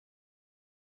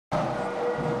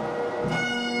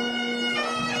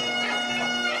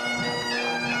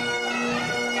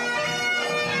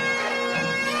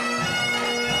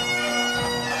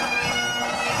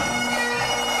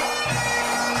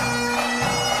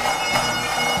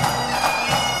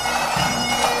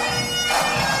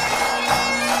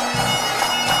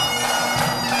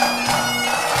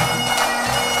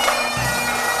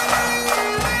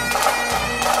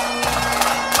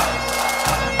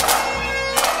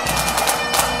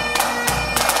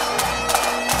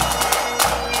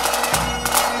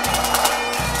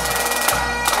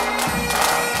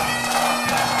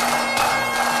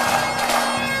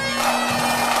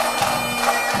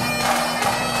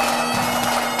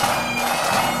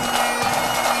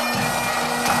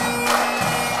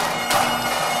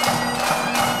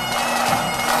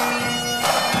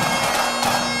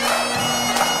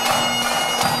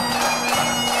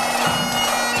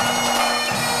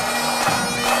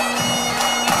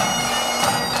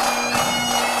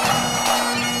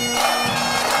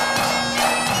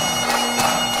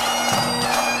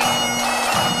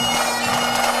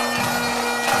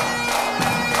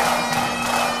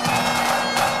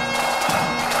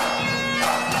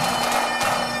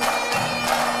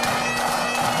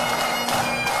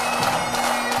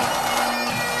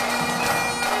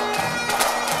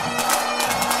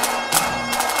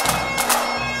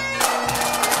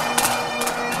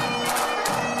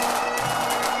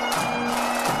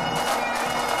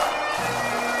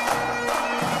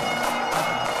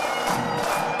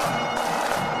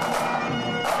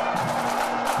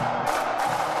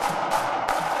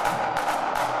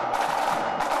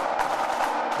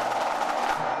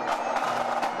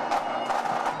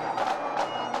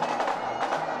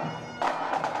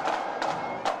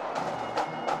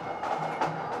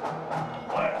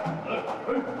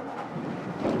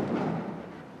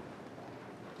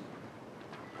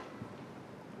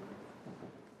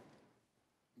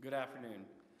Good afternoon.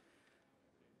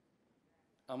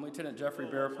 I'm Lieutenant Jeffrey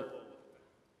Barefoot.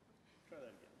 Try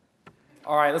that again.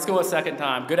 All right, let's go a second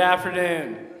time. Good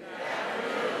afternoon. Good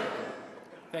afternoon.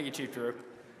 Thank you, Chief Drew.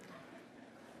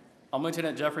 I'm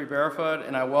Lieutenant Jeffrey Barefoot,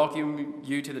 and I welcome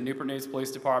you to the Newport News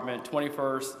Police Department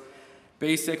 21st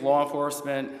Basic Law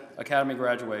Enforcement Academy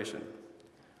graduation.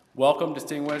 Welcome,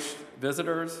 distinguished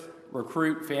visitors,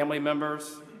 recruit family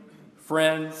members,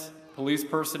 friends, police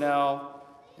personnel,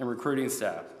 and recruiting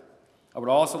staff. I would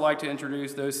also like to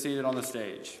introduce those seated on the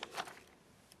stage.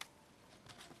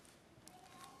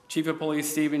 Chief of Police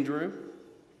Stephen Drew,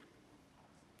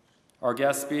 our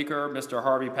guest speaker, Mr.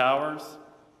 Harvey Powers,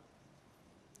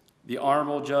 the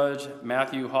Honorable Judge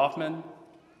Matthew Hoffman,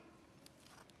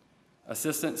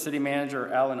 Assistant City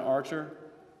Manager Alan Archer,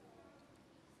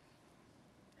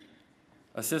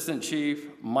 Assistant Chief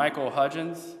Michael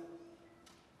Hudgens,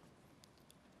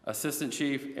 Assistant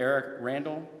Chief Eric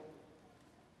Randall,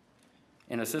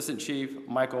 and Assistant Chief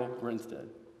Michael Grinstead.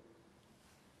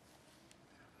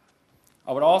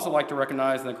 I would also like to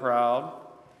recognize in the crowd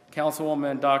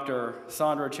Councilwoman Dr.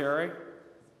 Sandra Cherry,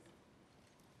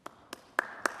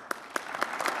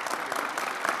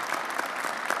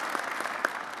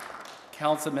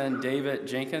 Councilman David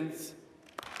Jenkins,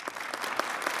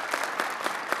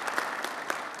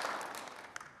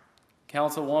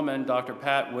 Councilwoman Dr.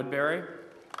 Pat Woodbury,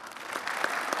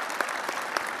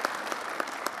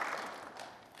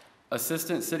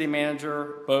 Assistant City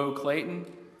Manager Bo Clayton,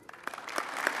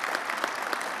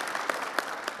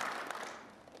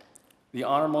 the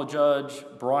Honorable Judge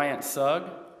Bryant Sugg,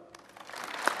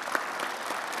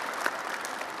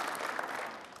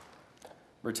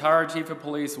 retired Chief of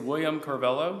Police William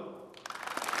Carvello,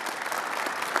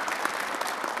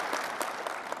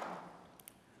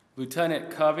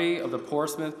 Lieutenant Covey of the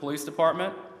Portsmouth Police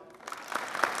Department,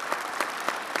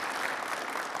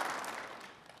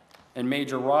 and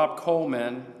Major Rob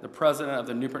Coleman, the President of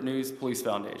the Newport News Police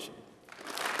Foundation.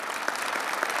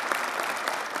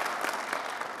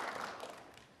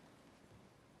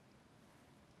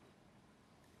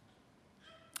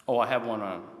 Oh, I have one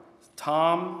on.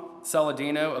 Tom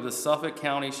Saladino of the Suffolk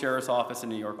County Sheriff's Office in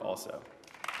New York also.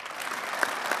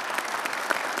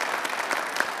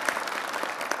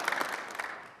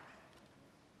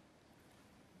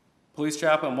 Police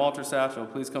Chaplain Walter Satchel,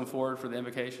 please come forward for the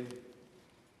invocation.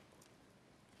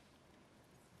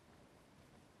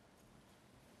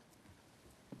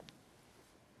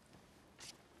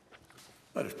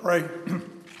 Let us pray.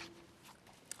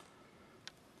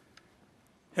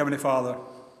 Heavenly Father,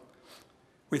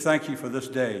 we thank you for this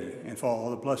day and for all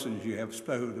the blessings you have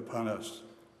bestowed upon us.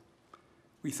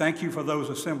 We thank you for those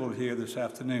assembled here this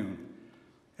afternoon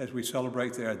as we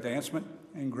celebrate their advancement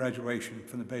and graduation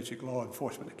from the Basic Law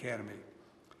Enforcement Academy.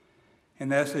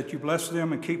 And ask that you bless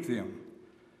them and keep them,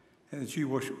 and that you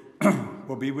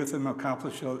will be with them and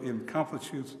accomplish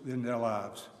in their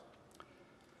lives.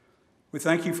 We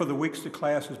thank you for the weeks the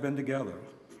class has been together,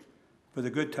 for the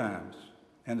good times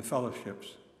and the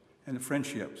fellowships and the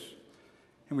friendships.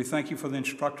 And we thank you for the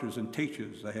instructors and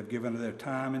teachers they have given of their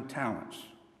time and talents.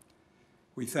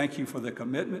 We thank you for their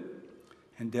commitment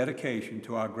and dedication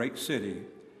to our great city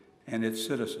and its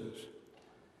citizens.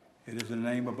 It is in the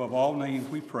name above all names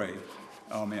we pray.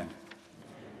 Amen.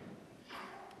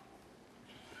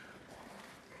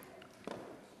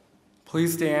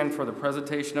 Please stand for the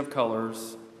presentation of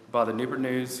colors by the Newport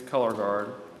News Color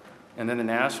Guard, and then the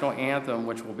national anthem,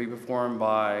 which will be performed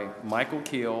by Michael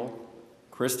Keel,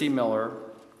 Christy Miller,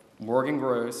 Morgan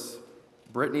Gross,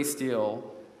 Brittany Steele,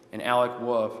 and Alec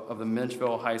Wolf of the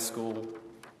Minchville High School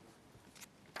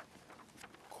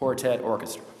Quartet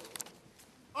Orchestra.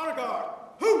 Honor guard,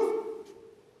 who?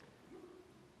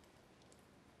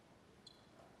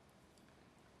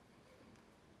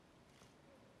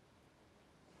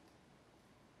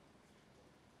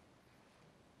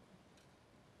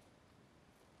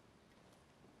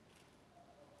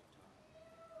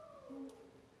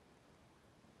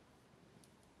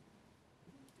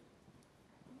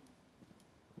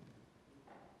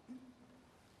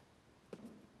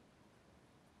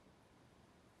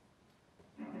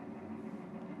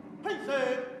 He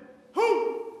said,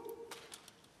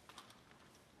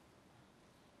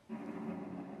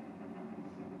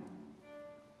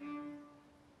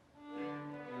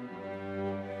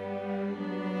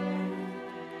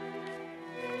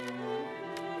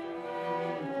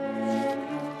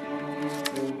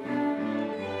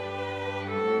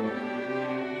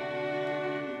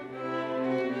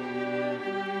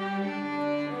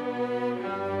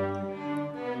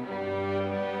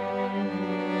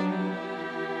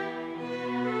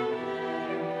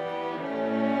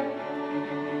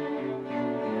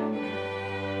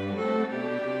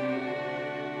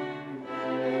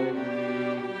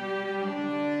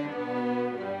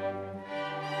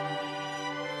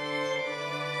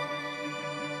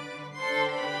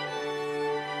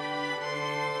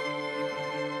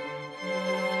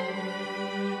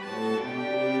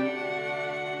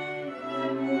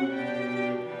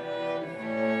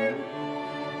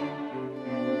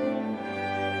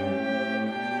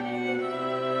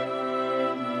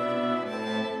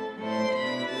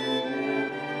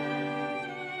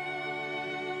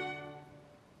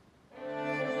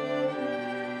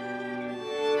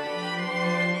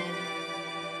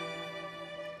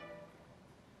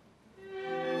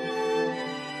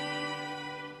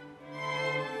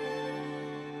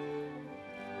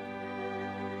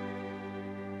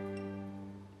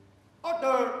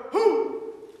 Dr. Who?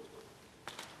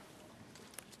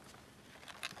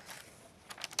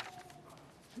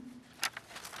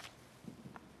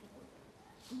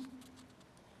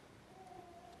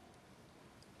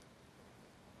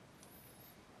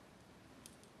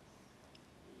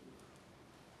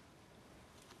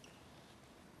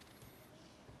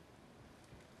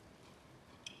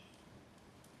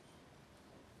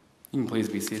 You can please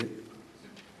be seated.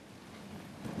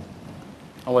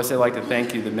 I would also like to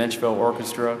thank you, the Menchville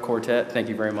Orchestra Quartet. Thank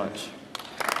you very much.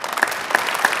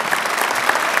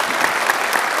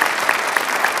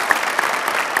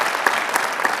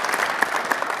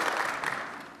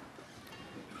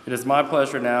 It is my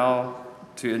pleasure now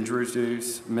to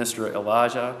introduce Mr.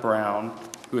 Elijah Brown,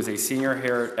 who is a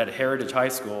senior at Heritage High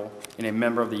School and a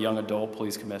member of the Young Adult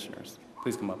Police Commissioners.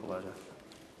 Please come up, Elijah.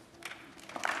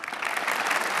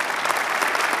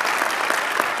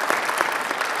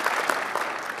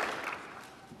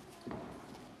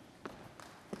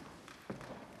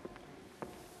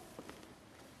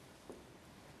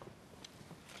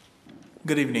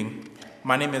 Good evening.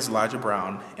 My name is Elijah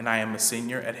Brown, and I am a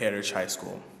senior at Heritage High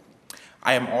School.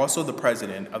 I am also the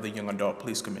president of the Young Adult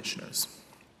Police Commissioners.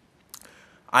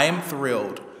 I am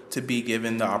thrilled to be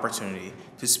given the opportunity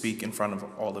to speak in front of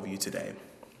all of you today.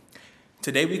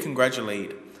 Today we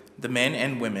congratulate the men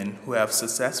and women who have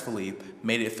successfully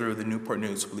made it through the Newport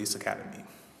News Police Academy.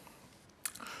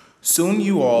 Soon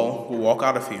you all will walk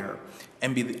out of here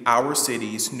and be our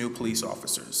city's new police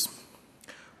officers.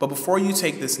 But before you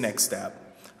take this next step,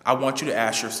 I want you to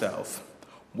ask yourself,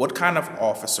 what kind of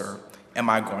officer am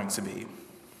I going to be?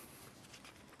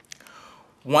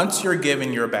 Once you're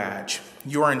given your badge,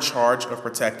 you are in charge of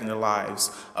protecting the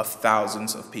lives of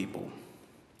thousands of people.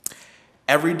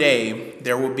 Every day,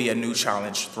 there will be a new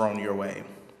challenge thrown your way,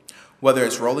 whether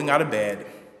it's rolling out of bed,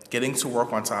 getting to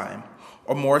work on time,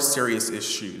 or more serious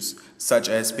issues, such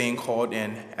as being called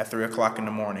in at 3 o'clock in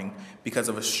the morning because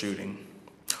of a shooting.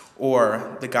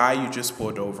 Or the guy you just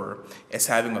pulled over is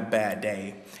having a bad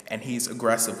day and he's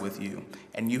aggressive with you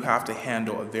and you have to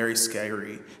handle a very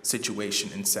scary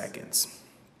situation in seconds.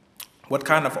 What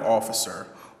kind of officer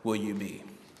will you be?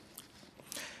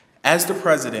 As the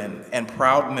president and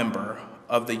proud member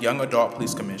of the Young Adult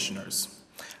Police Commissioners,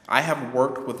 I have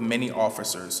worked with many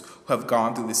officers who have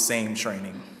gone through the same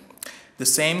training. The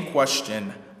same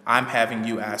question I'm having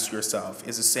you ask yourself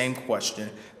is the same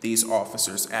question these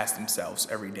officers ask themselves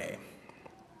every day.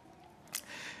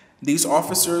 These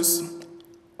officers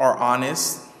are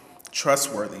honest,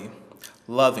 trustworthy,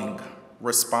 loving,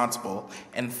 responsible,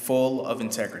 and full of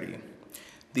integrity.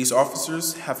 These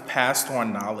officers have passed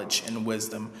on knowledge and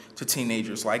wisdom to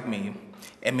teenagers like me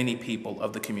and many people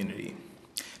of the community.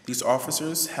 These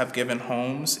officers have given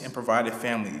homes and provided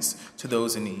families to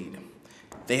those in need.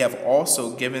 They have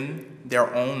also given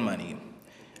their own money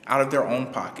out of their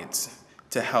own pockets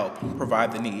to help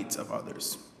provide the needs of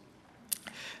others.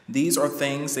 These are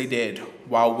things they did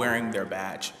while wearing their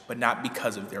badge, but not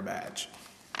because of their badge.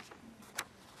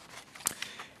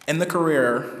 In the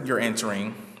career you're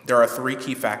entering, there are 3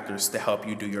 key factors to help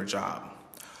you do your job.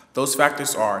 Those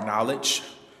factors are knowledge,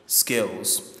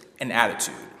 skills, and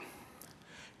attitude.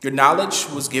 Your knowledge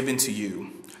was given to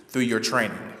you through your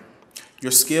training.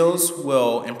 Your skills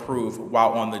will improve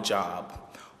while on the job,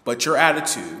 but your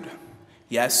attitude,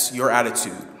 yes, your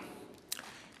attitude,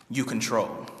 you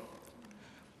control.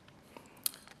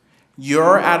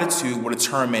 Your attitude will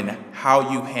determine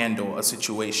how you handle a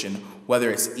situation,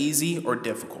 whether it's easy or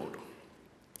difficult.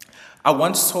 I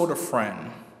once told a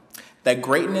friend that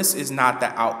greatness is not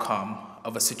the outcome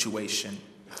of a situation,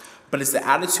 but it's the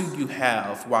attitude you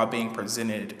have while being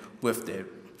presented with it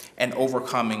and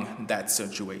overcoming that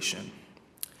situation.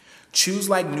 Choose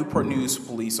like Newport News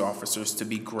police officers to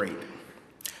be great.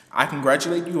 I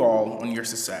congratulate you all on your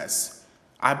success.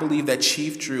 I believe that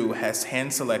Chief Drew has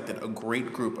hand-selected a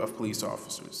great group of police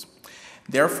officers.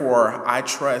 Therefore, I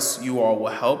trust you all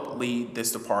will help lead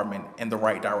this department in the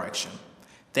right direction.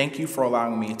 Thank you for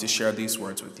allowing me to share these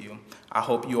words with you. I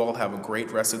hope you all have a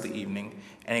great rest of the evening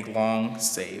and a long,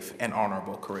 safe, and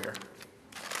honorable career.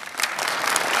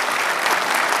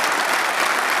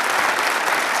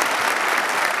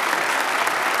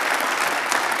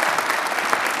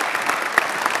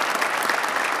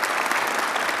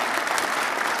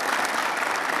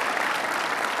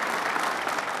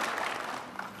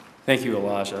 Thank you,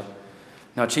 Elijah.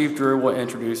 Now, Chief Drew will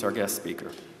introduce our guest speaker.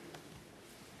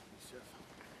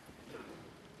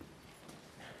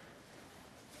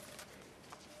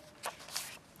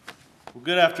 Well,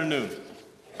 good afternoon.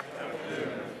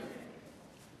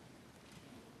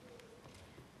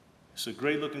 It's a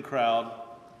great looking crowd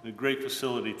and a great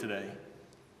facility today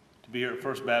to be here at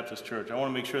First Baptist Church. I want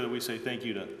to make sure that we say thank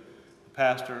you to the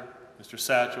pastor, Mr.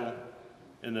 Satchel,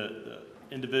 and the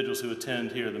individuals who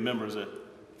attend here, the members at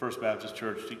First Baptist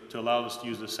Church, to allow us to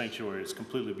use this sanctuary. It's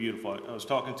completely beautiful. I was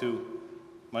talking to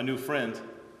my new friend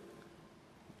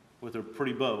with her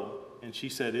pretty bow, and she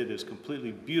said it is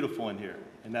completely beautiful in here,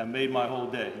 and that made my whole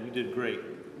day. You did great.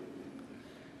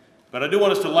 But I do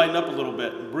want us to lighten up a little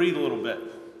bit and breathe a little bit.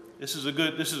 This is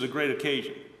a great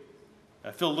occasion. I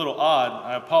feel a little odd.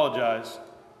 I apologize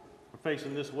for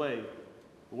facing this way,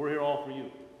 but we're here all for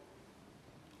you.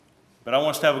 But I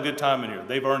want us to have a good time in here.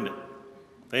 They've earned it.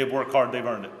 They have worked hard. They've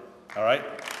earned it. All right?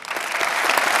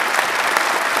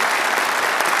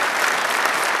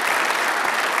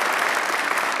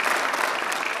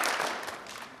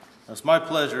 It's my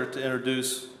pleasure to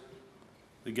introduce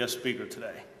the guest speaker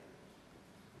today.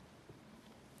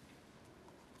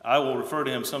 I will refer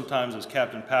to him sometimes as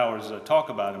Captain Powers as I talk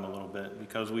about him a little bit,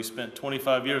 because we spent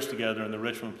 25 years together in the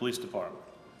Richmond Police Department.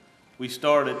 We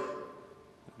started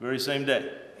the very same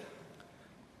day.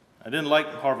 I didn't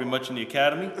like Harvey much in the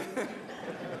academy.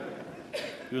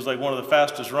 He was like one of the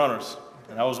fastest runners,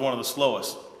 and I was one of the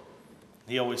slowest.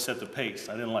 He always set the pace.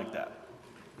 I didn't like that.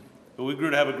 But we grew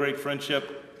to have a great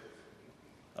friendship.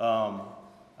 I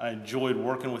enjoyed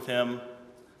working with him,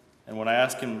 and when I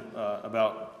asked him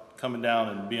about coming down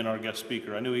and being our guest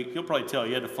speaker, I knew he'll probably tell you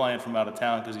he had to fly in from out of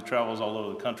town because he travels all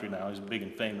over the country now. He's big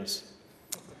and famous.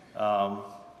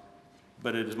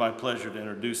 But it is my pleasure to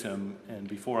introduce him, and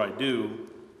before I do,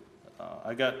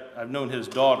 I've known his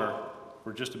daughter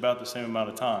for just about the same amount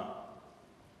of time.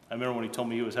 I remember when he told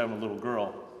me he was having a little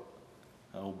girl.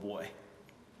 Oh boy.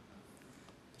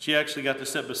 She actually got to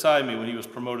sit beside me when he was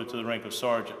promoted to the rank of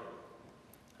sergeant.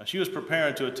 She was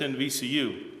preparing to attend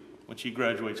VCU when she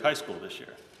graduates high school this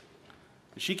year.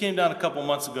 She came down a couple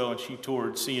months ago and she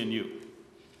toured CNU.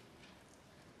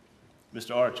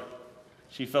 Mr. Archer,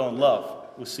 she fell in love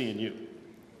with CNU.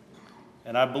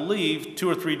 And I believe 2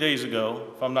 or 3 days ago,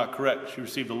 if I'm not correct, she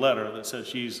received a letter that said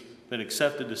she's been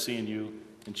accepted to CNU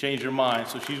and changed her mind,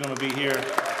 so she's going to be here.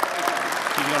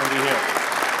 She's going to be here.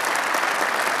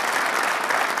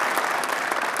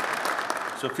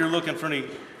 So if you're looking for any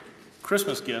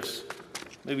Christmas gifts,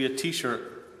 maybe a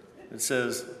t-shirt that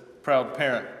says proud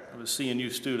parent of a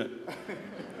CNU student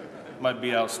might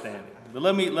be outstanding. But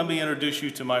let me introduce you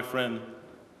to my friend,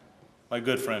 my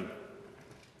good friend,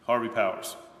 Harvey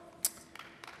Powers.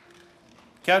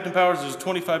 Captain Powers is a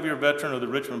 25-year veteran of the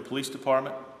Richmond Police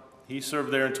Department. He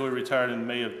served there until he retired in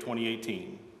May of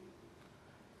 2018.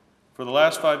 For the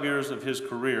last 5 years of his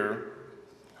career,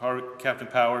 Captain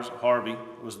Powers, Harvey,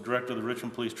 was the director of the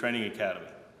Richmond Police Training Academy.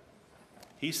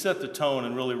 He set the tone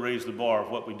and really raised the bar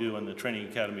of what we do in the training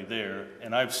academy there,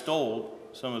 and I've stole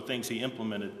some of the things he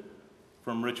implemented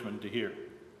from Richmond to here.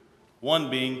 One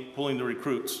being pulling the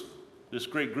recruits, this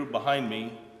great group behind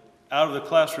me, out of the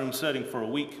classroom setting for a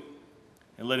week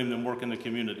and letting them work in the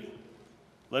community,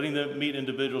 letting them meet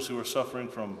individuals who are suffering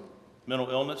from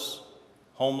mental illness,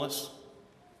 homeless,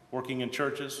 working in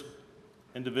churches,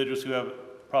 individuals who have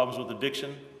problems with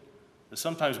addiction, and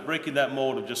sometimes breaking that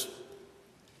mold of just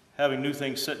having new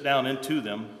things set down into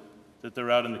them that they're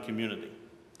out in the community.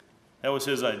 That was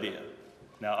his idea.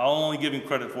 Now, I'll only give him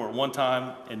credit for it one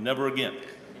time and never again,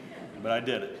 but I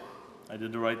did it. I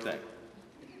did the right thing.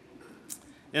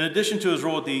 In addition to his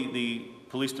role at the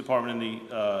police department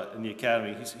in the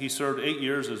academy, he served 8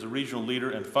 years as a regional leader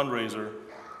and fundraiser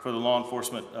for the law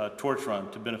enforcement torch run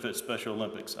to benefit Special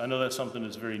Olympics. I know that's something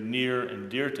that's very near and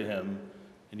dear to him,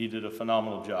 and he did a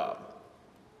phenomenal job.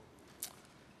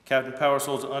 Captain Powers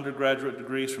holds undergraduate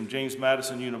degrees from James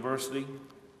Madison University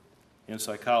in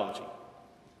psychology.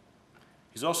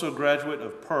 He's also a graduate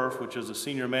of PERF, which is a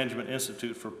Senior Management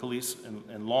Institute for Police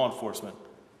and Law Enforcement.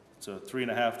 It's a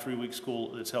 3-week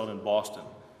school that's held in Boston.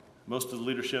 Most of the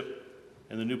leadership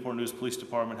in the Newport News Police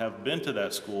Department have been to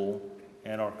that school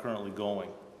and are currently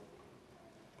going.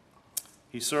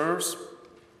 He serves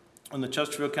on the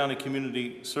Chesterfield County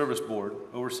Community Service Board,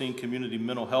 overseeing community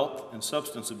mental health and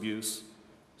substance abuse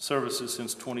services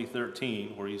since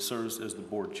 2013, where he serves as the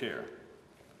board chair.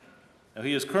 Now,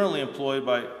 he is currently employed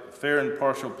by Fair and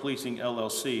Partial Policing,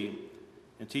 LLC,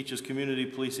 and teaches community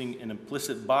policing and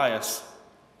implicit bias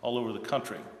all over the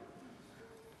country.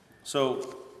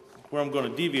 So, where I'm going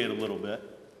to deviate a little bit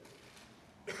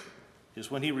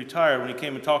is when he retired, when he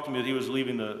came and talked to me that he was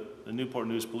leaving the Newport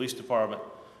News Police Department,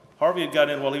 Harvey had got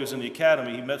in while he was in the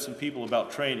academy. He met some people about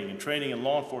training, and training in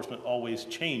law enforcement always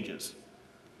changes.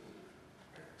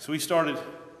 So he started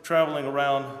traveling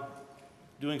around,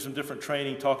 doing some different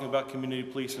training, talking about community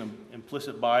police and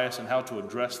implicit bias and how to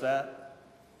address that.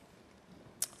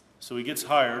 So he gets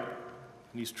hired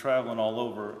and he's traveling all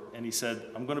over, and he said,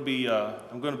 I'm going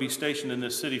to be stationed in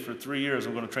this city for 3 years.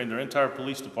 I'm going to train their entire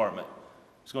police department.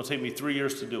 It's going to take me 3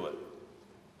 years to do it.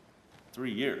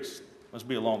 3 years. Must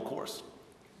be a long course.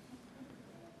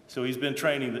 So he's been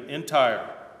training the entire,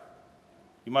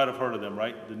 you might have heard of them,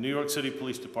 right? The New York City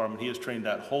Police Department. He has trained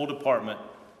that whole department,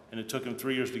 and it took him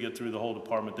 3 years to get through the whole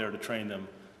department there to train them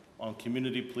on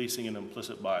community policing and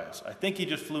implicit bias. I think he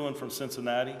just flew in from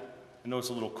Cincinnati. I know it's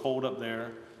a little cold up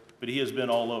there, but he has been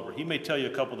all over. He may tell you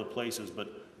a couple of the places, but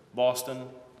Boston,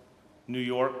 New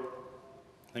York,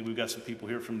 I think we've got some people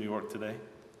here from New York today.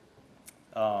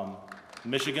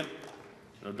 Michigan,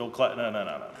 don't clap,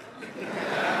 no.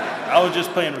 I was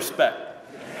just paying respect.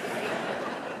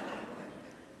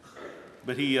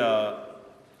 But he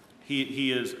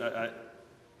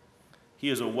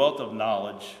is a wealth of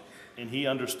knowledge, and he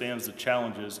understands the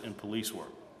challenges in police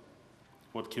work,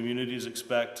 what communities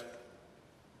expect,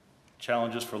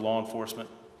 challenges for law enforcement,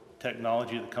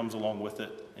 technology that comes along with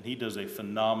it, and he does a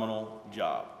phenomenal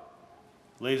job.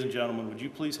 Ladies and gentlemen, would you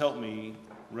please help me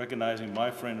recognizing my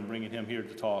friend and bringing him here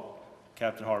to talk,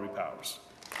 Captain Harvey Powers.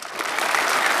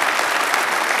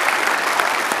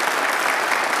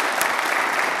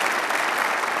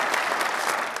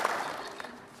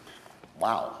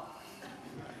 Wow.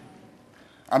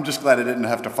 I'm just glad I didn't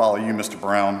have to follow you, Mr.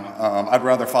 Brown. I'd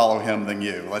rather follow him than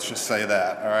you. Let's just say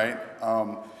that, all right?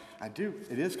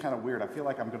 It is kind of weird. I feel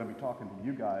like I'm going to be talking to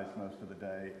you guys most of the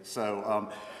day.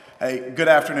 So, hey, good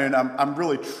afternoon. I'm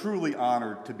really, truly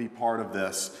honored to be part of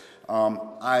this.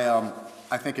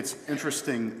 I think it's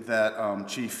interesting that,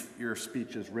 Chief, your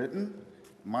speech is written.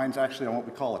 Mine's actually on what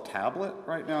we call a tablet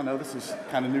right now. I know this is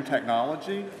kind of new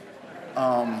technology.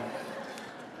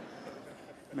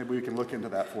 Maybe we can look into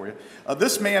that for you.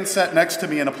 This man sat next to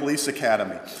me in a police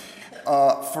academy.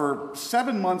 For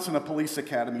 7 months in a police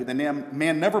academy, the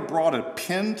man never brought a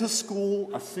pen to school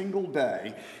a single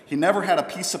day. He never had a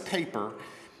piece of paper.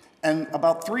 And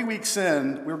about 3 weeks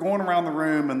in, we were going around the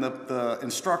room, and the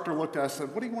instructor looked at us and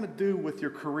said, "What do you want to do with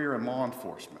your career in law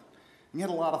enforcement?" And he had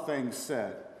a lot of things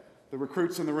said. The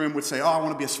recruits in the room would say, "Oh, I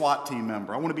want to be a SWAT team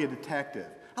member. I want to be a detective.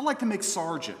 I'd like to make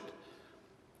sergeant."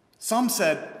 Some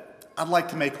said, "I'd like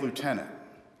to make lieutenant."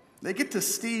 They get to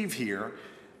Steve here,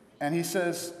 and he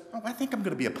says, "Oh, I think I'm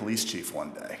going to be a police chief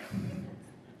one day."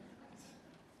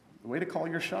 The way to call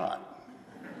your shot.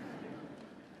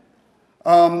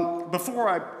 Before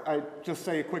I just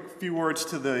say a quick few words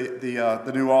to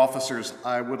the new officers,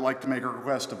 I would like to make a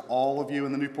request of all of you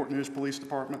in the Newport News Police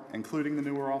Department, including the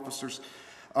newer officers.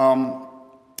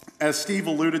 As Steve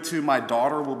alluded to, my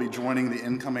daughter will be joining the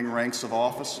incoming ranks of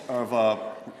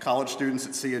college students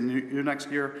at CNU next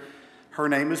year. Her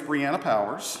name is Brianna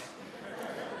Powers.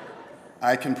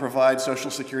 I can provide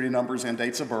social security numbers and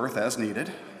dates of birth as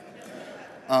needed.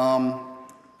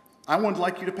 I would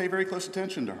like you to pay very close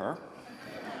attention to her.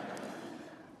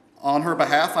 On her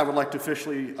behalf, I would like to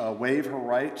officially waive her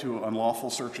right to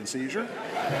unlawful search and seizure.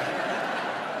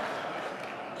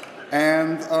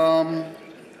 And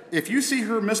if you see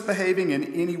her misbehaving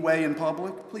in any way in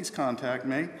public, please contact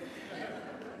me.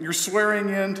 Your swearing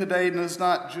in today does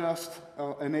not just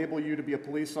enable you to be a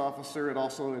police officer, it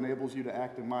also enables you to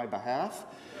act in my behalf.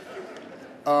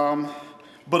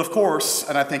 But of course,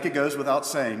 and I think it goes without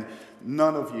saying,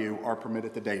 none of you are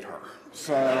permitted to date her.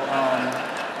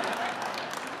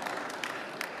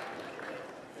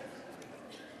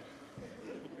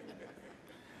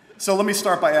 So let me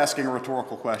start by asking a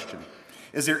rhetorical question.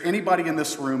 Is there anybody in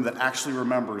this room that actually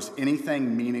remembers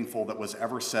anything meaningful that was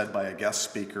ever said by a guest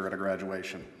speaker at a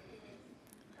graduation?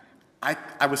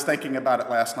 I was thinking about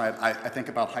it last night. I think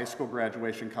about high school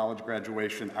graduation, college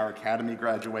graduation, our academy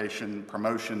graduation,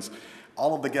 promotions,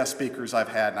 all of the guest speakers I've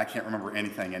had, and I can't remember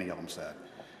anything any of them said.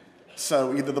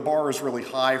 So either the bar is really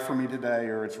high for me today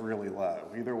or it's really low.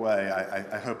 Either way,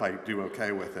 I hope I do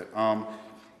okay with it.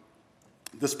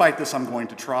 Despite this, I'm going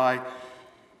to try.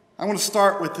 I want to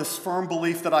start with this firm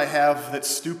belief that I have that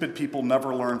stupid people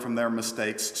never learn from their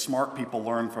mistakes, smart people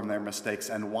learn from their mistakes,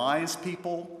 and wise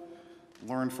people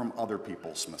learn from other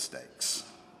people's mistakes.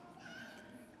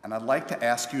 And I'd like to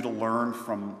ask you to learn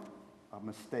from a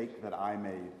mistake that I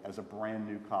made as a brand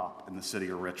new cop in the city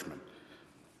of Richmond.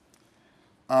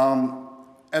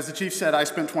 As the chief said, I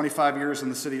spent 25 years in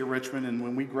the city of Richmond, and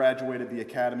when we graduated the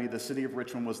academy, the city of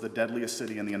Richmond was the deadliest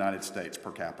city in the United States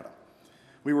per capita.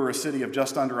 We were a city of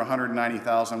just under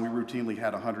 190,000. We routinely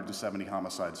had 170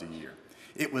 homicides a year.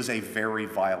 It was a very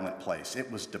violent place.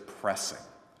 It was depressing.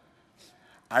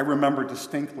 I remember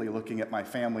distinctly looking at my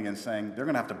family and saying, they're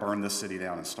going to have to burn this city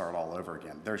down and start all over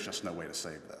again. There's just no way to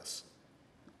save this.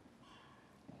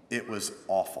 It was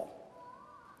awful.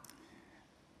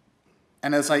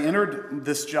 And as I entered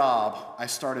this job, I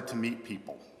started to meet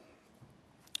people.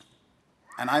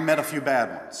 And I met a few bad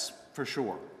ones, for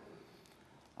sure.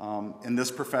 In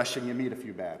this profession, you meet a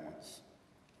few bad ones.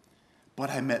 But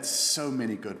I met so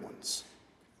many good ones.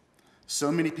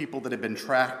 So many people that had been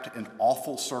trapped in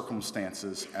awful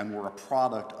circumstances and were a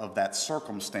product of that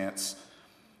circumstance,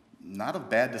 not of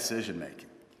bad decision making.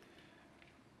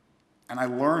 And I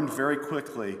learned very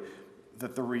quickly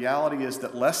that the reality is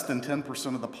that less than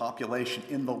 10% of the population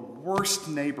in the worst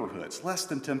neighborhoods, less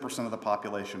than 10% of the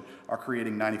population are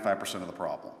creating 95% of the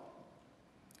problem.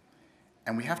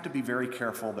 And we have to be very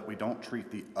careful that we don't treat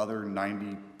the other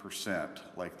 90%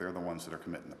 like they're the ones that are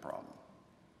committing the problem.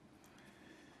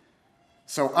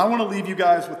 So I want to leave you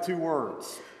guys with 2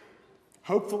 words.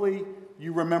 Hopefully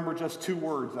you remember just 2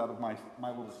 words out of my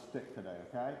little stick today,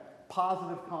 okay?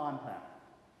 Positive contact.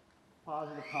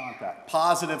 Positive contact.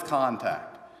 Positive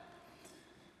contact.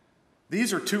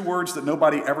 These are 2 words that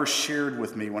nobody ever shared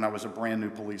with me when I was a brand new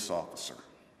police officer.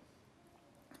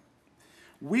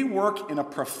 We work in a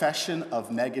profession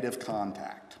of negative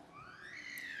contact.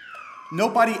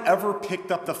 Nobody ever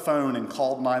picked up the phone and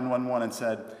called 911 and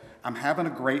said, "I'm having a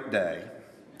great day.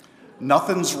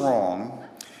 Nothing's wrong.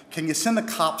 Can you send the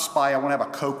cops by? I want to have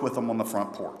a Coke with them on the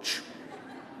front porch."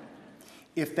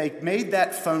 If they made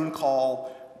that phone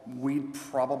call, we'd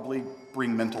probably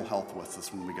bring mental health with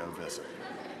us when we go visit.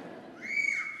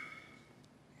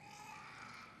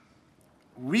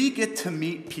 We get to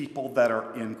meet people that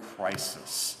are in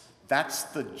crisis. That's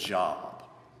the job,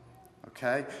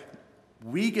 okay?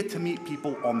 We get to meet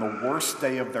people on the worst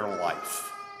day of their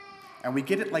life. And we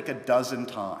get it like a dozen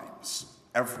times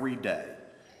every day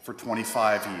for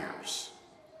 25 years.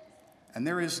 And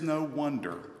there is no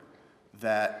wonder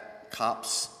that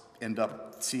cops end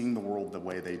up seeing the world the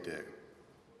way they do.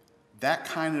 That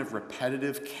kind of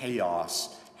repetitive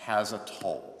chaos has a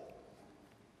toll.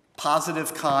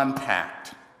 Positive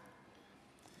contact.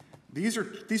 These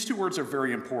 2 words are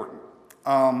very important.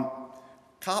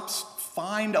 Cops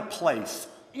find a place,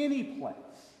 any place,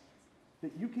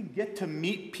 that you can get to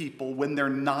meet people when they're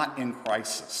not in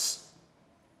crisis.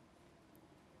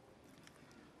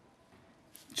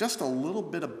 Just a little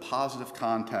bit of positive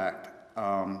contact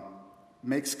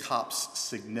makes cops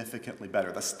significantly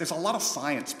better. There's a lot of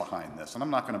science behind this, and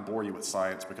I'm not going to bore you with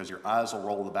science because your eyes will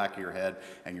roll to the back of your head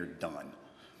and you're done.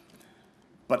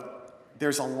 But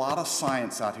there's a lot of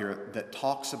science out here that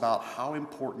talks about how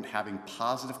important having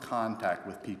positive contact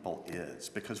with people is,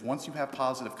 because once you have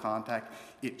positive contact,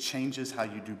 it changes how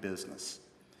you do business.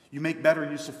 You make better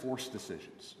use of force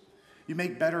decisions. You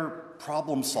make better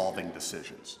problem-solving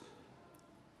decisions.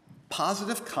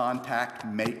 Positive contact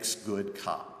makes good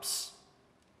cops.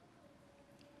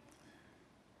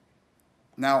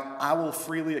 Now, I will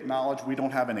freely acknowledge we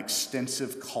don't have an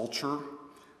extensive culture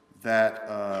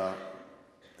that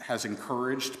has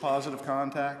encouraged positive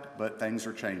contact, but things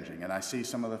are changing. And I see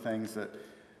some of the things that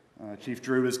Chief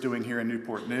Drew is doing here in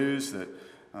Newport News, that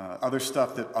other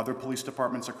stuff that other police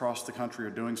departments across the country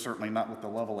are doing, certainly not with the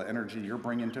level of energy you're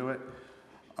bringing to it.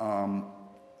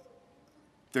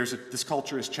 This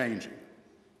culture is changing.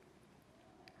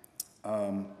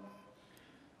 And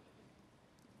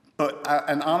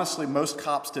honestly, most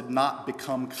cops did not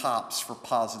become cops for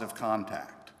positive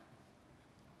contact.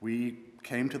 We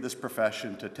came to this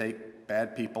profession to take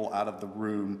bad people out of the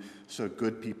room so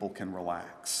good people can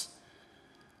relax.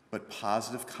 But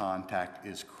positive contact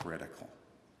is critical.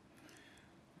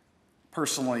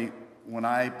 Personally, when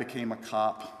I became a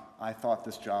cop, I thought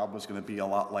this job was going to be a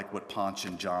lot like what Ponch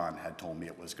and John had told me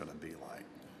it was going to be like.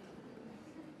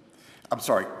 I'm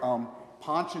sorry,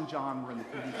 Ponch and John were in the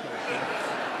TV show.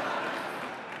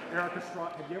 Eric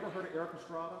Estrada, have you ever heard of Eric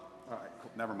Estrada? All right,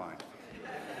 cool, never mind.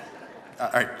 All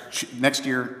right, next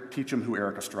year, teach them who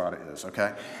Eric Estrada is,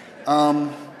 okay?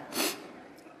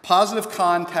 Positive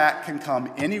contact can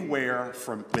come anywhere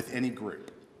with any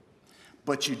group,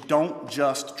 but you don't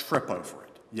just trip over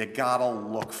it. You gotta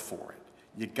look for it.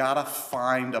 You gotta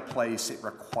find a place. It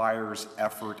requires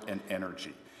effort and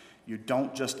energy. You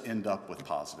don't just end up with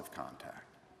positive contact.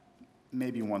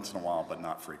 Maybe once in a while, but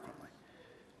not frequently.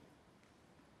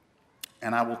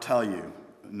 And I will tell you,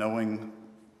 knowing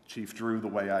Chief Drew the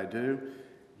way I do,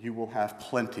 you will have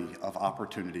plenty of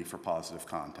opportunity for positive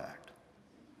contact.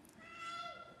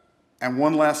 And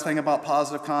one last thing about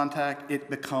positive contact, it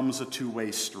becomes a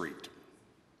two-way street.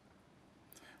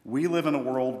 We live in a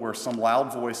world where some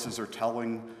loud voices are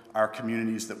telling our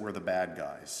communities that we're the bad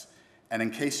guys. And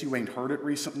in case you ain't heard it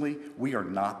recently, we are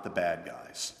not the bad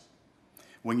guys.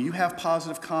 When you have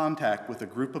positive contact with a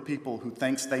group of people who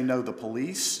thinks they know the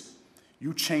police,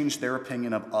 you change their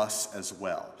opinion of us as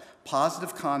well.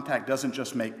 Positive contact doesn't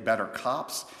just make better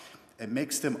cops, it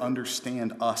makes them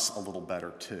understand us a little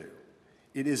better too.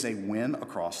 It is a win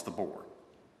across the board.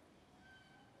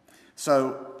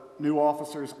 So, new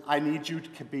officers, I need you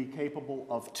to be capable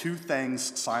of two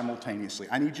things simultaneously.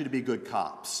 I need you to be good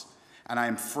cops. And I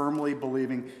am firmly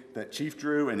believing that Chief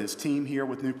Drew and his team here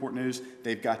with Newport News,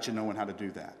 they've got you knowing how to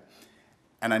do that.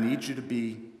 And I need you to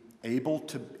be able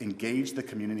to engage the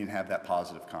community and have that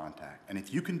positive contact. And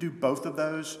if you can do both of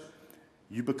those,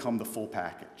 you become the full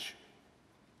package.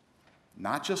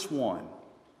 Not just one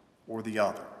or the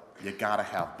other. You gotta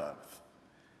have both.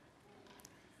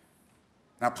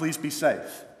 Now please be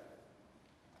safe.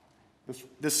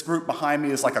 This group behind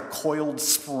me is like a coiled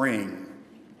spring.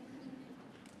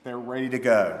 They're ready to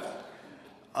go.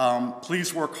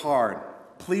 Please work hard.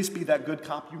 Please be that good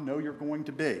cop you know you're going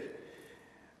to be.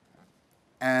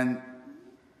 And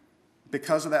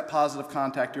because of that positive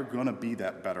contact, you're going to be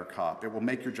that better cop. It will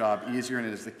make your job easier, and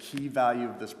it is the key value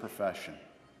of this profession.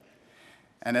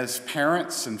 And as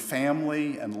parents and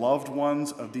family and loved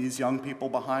ones of these young people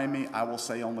behind me, I will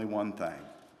say only one thing.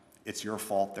 It's your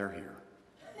fault they're here.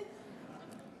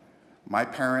 My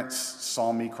parents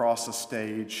saw me cross the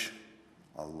stage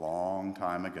a long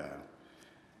time ago,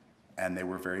 and they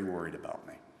were very worried about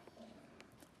me.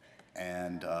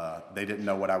 And they didn't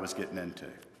know what I was getting into.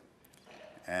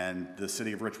 And the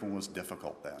city of Richmond was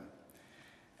difficult then.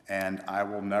 And I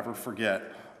will never forget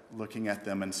looking at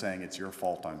them and saying, it's your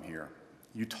fault I'm here.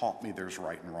 You taught me there's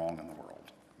right and wrong in the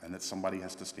world, and that somebody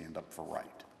has to stand up for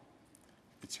right.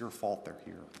 It's your fault they're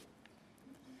here.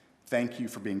 Thank you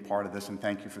for being part of this, and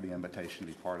thank you for the invitation to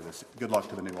be part of this. Good luck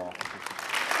to the new officers.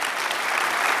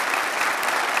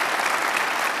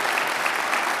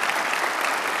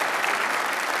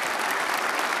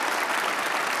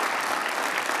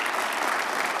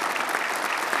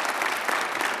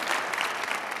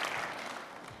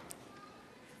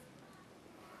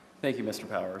 Thank you, Mr.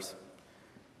 Powers.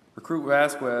 Recruit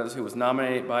Vasquez, who was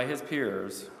nominated by his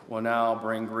peers, will now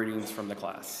bring greetings from the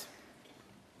class.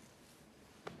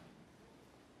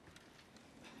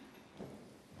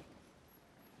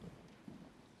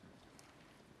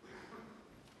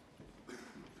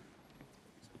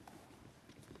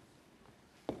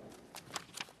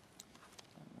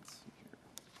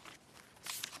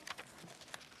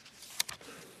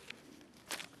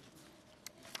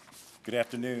 Good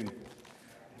afternoon.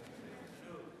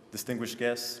 Distinguished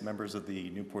guests, members of the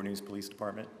Newport News Police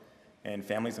Department, and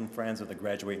families and friends of the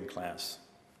graduating class.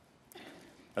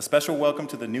 A special welcome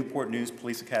to the Newport News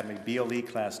Police Academy BLE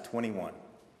Class 21.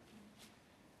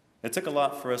 It took a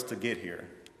lot for us to get here,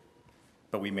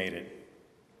 but we made it.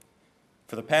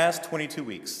 For the past 22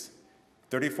 weeks,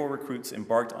 34 recruits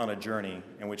embarked on a journey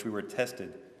in which we were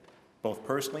tested, both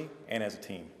personally and as a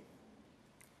team.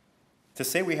 To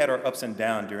say we had our ups and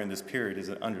downs during this period is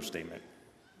an understatement.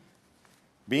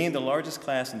 Being the largest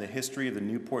class in the history of the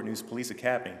Newport News Police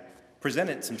Academy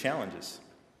presented some challenges.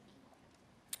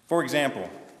 For example,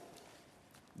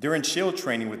 during SHIELD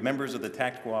training with members of the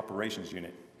Tactical Operations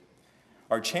Unit,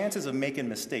 our chances of making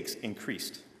mistakes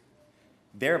increased,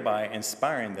 thereby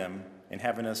inspiring them and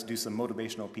having us do some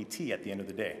motivational PT at the end of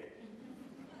the day.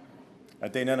 A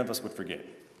day none of us would forget.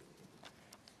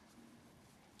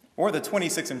 Or the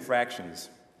 26 infractions,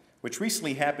 which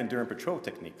recently happened during patrol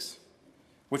techniques,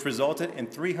 which resulted in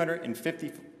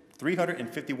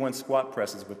 351 squat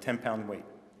presses with 10-pound weight.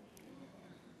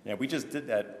 Yeah, we just did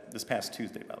that this past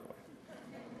Tuesday, by the way.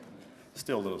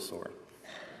 Still a little sore.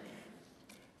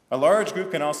 A large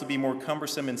group can also be more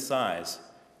cumbersome in size,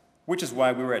 which is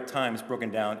why we were at times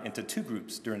broken down into 2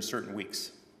 groups during certain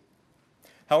weeks.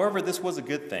 However, this was a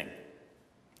good thing.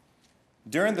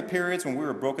 During the periods when we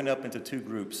were broken up into 2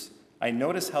 groups, I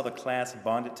noticed how the class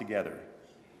bonded together,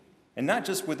 and not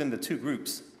just within the 2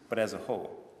 groups, but as a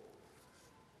whole.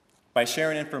 By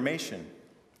sharing information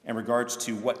in regards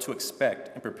to what to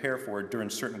expect and prepare for during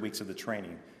certain weeks of the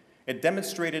training, it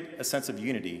demonstrated a sense of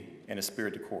unity and a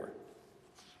spirit de corps.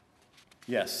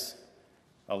 Yes,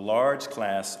 a large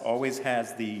class always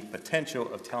has the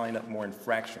potential of tallying up more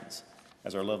infractions,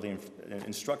 as our lovely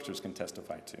instructors can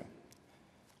testify to.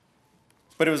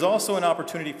 But it was also an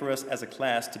opportunity for us as a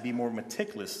class to be more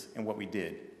meticulous in what we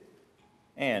did,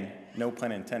 and, no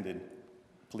pun intended,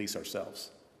 police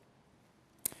ourselves.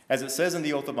 As it says in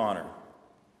the Oath of Honor,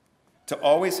 to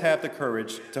always have the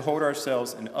courage to hold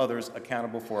ourselves and others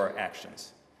accountable for our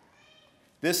actions.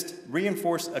 This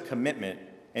reinforced a commitment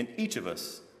in each of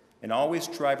us in always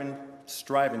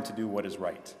striving to do what is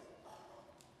right.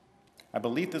 I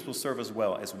believe this will serve us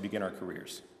well as we begin our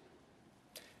careers.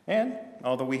 And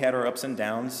although we had our ups and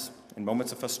downs and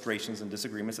moments of frustrations and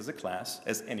disagreements as a class,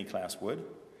 as any class would,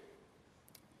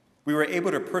 we were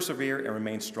able to persevere and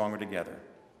remain stronger together.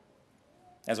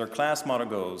 As our class motto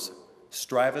goes,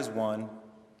 strive as one,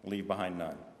 leave behind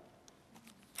none.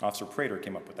 Officer Prater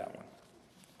came up with that one.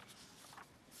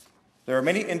 There are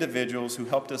many individuals who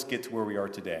helped us get to where we are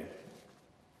today,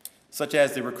 such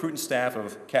as the recruiting staff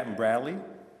of Captain Bradley,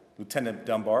 Lieutenant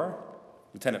Dunbar,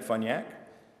 Lieutenant Funyak,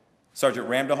 Sergeant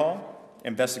Ramdahal,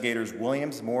 investigators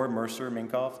Williams, Moore, Mercer,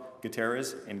 Minkoff,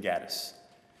 Gutierrez, and Gaddis.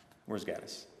 Where's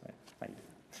Gaddis? How you doing?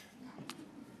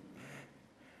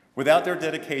 Without their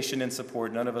dedication and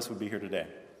support, none of us would be here today.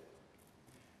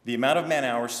 The amount of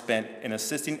man-hours spent in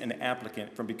assisting an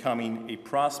applicant from becoming a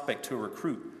prospect to a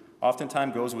recruit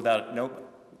oftentimes goes without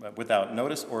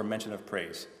notice or a mention of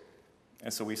praise.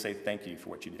 And so we say thank you for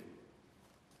what you did.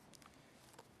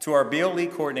 To our BLE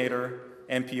coordinator,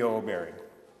 NPO O'Berry,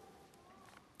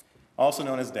 also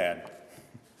known as Dad.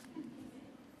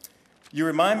 You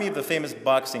remind me of the famous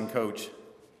boxing coach,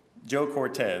 Joe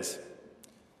Cortez,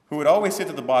 who would always say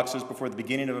to the boxers before the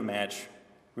beginning of a match,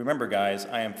 "Remember, guys,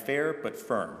 I am fair but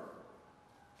firm."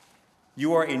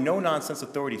 You are a no-nonsense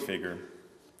authority figure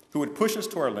who would push us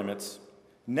to our limits,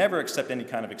 never accept any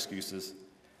kind of excuses,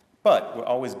 but would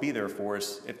always be there for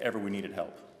us if ever we needed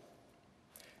help.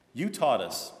 You taught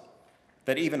us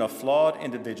that even a flawed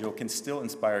individual can still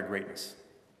inspire greatness.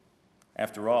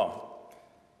 After all,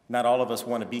 not all of us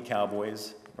want to be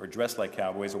cowboys or dress like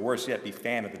cowboys, or worse yet, be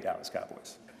fan of the Dallas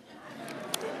Cowboys.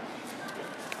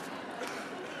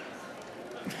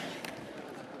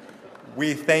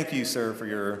 We thank you, sir, for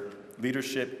your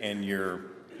leadership and your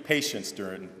patience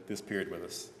during this period with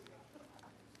us.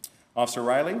 Officer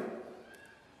Riley,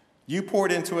 you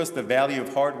poured into us the value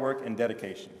of hard work and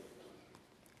dedication.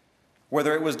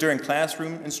 Whether it was during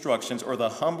classroom instructions or the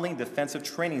humbling defensive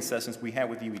training sessions we had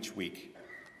with you each week.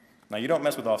 Now, you don't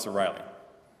mess with Officer Riley.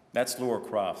 That's Laura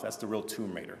Croft. That's the real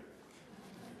Tomb Raider.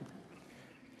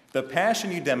 The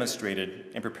passion you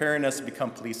demonstrated in preparing us to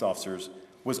become police officers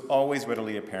was always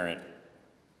readily apparent.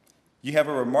 You have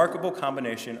a remarkable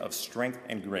combination of strength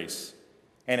and grace.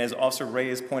 And as Officer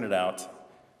Reyes pointed out,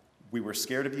 we were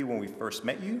scared of you when we first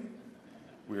met you.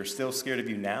 We are still scared of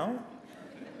you now.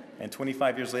 And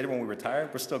 25 years later, when we retire,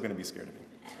 we're still going to be scared of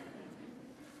you.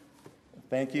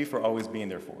 Thank you for always being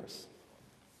there for us.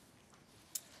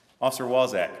 Officer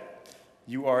Walzak,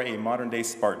 you are a modern-day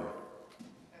Spartan.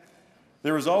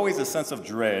 There was always a sense of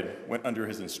dread when under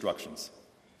his instructions.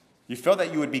 You felt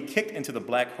that you would be kicked into the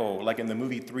black hole, like in the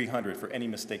movie 300, for any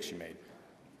mistakes you made.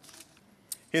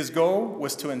 His goal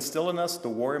was to instill in us the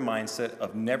warrior mindset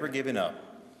of never giving up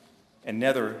and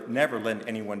never letting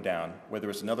anyone down, whether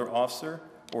it's another officer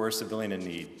or a civilian in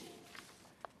need.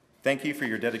 Thank you for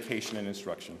your dedication and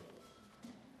instruction.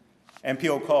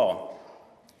 MPO Call,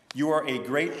 you are a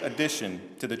great addition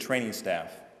to the training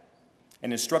staff,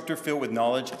 an instructor filled with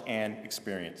knowledge and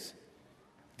experience.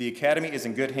 The Academy is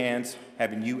in good hands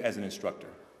having you as an instructor.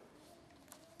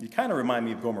 You kind of remind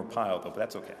me of Gomer Pyle, though, but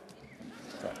that's okay.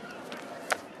 Sorry.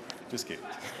 Just kidding.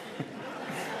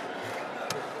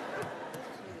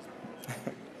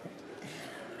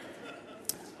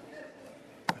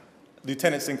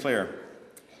 Lieutenant Sinclair,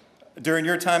 during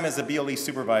your time as a BLE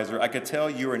supervisor, I could tell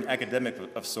you were an academic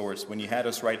of sorts when you had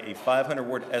us write a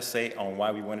 500-word essay on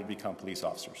why we wanted to become police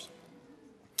officers.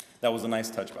 That was a nice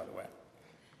touch, by the way.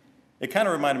 It kind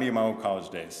of reminded me of my old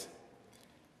college days.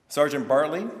 Sergeant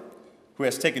Bartley, who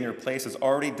has taken your place, has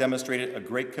already demonstrated a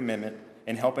great commitment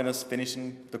in helping us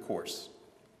finishing the course.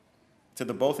 To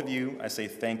the both of you, I say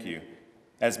thank you,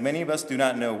 as many of us do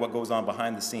not know what goes on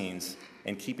behind the scenes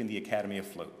in keeping the Academy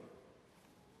afloat.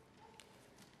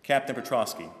 Captain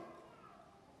Petrosky,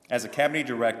 as Academy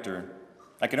Director,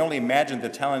 I can only imagine the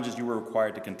challenges you were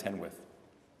required to contend with.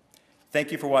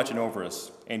 Thank you for watching over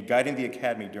us and guiding the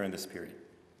Academy during this period.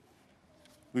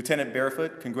 Lieutenant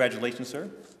Barefoot, congratulations, sir,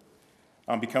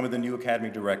 on becoming the new Academy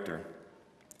Director.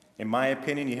 In my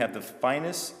opinion, you have the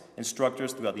finest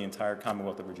instructors throughout the entire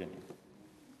Commonwealth of Virginia.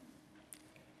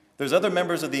 There's other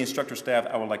members of the instructor staff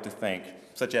I would like to thank,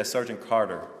 such as Sergeant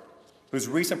Carter, whose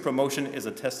recent promotion is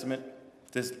a testament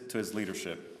to his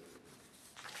leadership.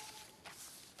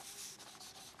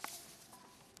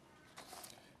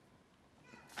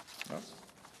 Oh.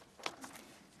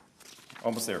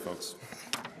 Almost there, folks.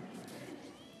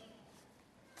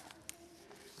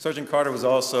 Sergeant Carter was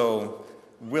also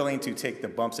willing to take the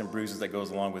bumps and bruises that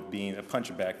goes along with being a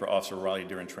punching bag for Officer Riley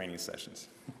during training sessions.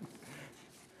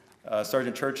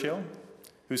 Sergeant Churchill,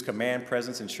 whose command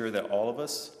presence ensured that all of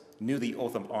us knew the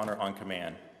oath of honor on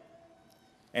command.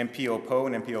 MPO Poe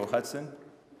and MPO Hudson,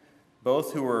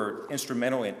 both who were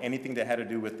instrumental in anything that had to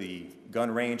do with the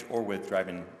gun range or with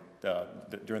driving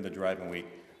during the driving week.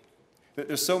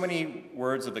 There's so many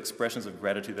words of expressions of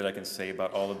gratitude that I can say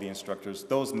about all of the instructors,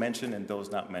 those mentioned and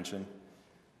those not mentioned.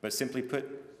 But simply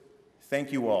put,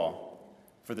 thank you all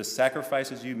for the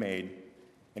sacrifices you made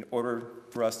in order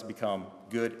for us to become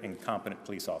good and competent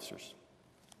police officers.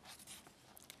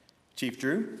 Chief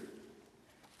Drew,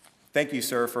 thank you,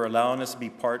 sir, for allowing us to be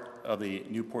part of the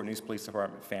Newport News Police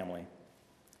Department family.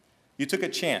 You took a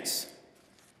chance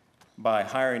by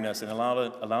hiring us and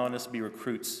allowing us to be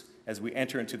recruits as we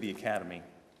enter into the academy.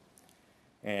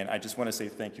 And I just want to say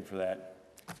thank you for that.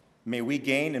 May we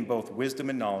gain in both wisdom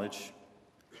and knowledge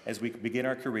as we begin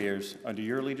our careers under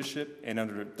your leadership and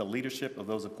under the leadership of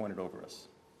those appointed over us.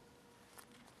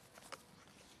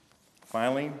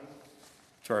 Finally,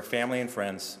 to our family and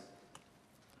friends,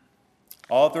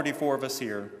 all 34 of us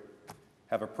here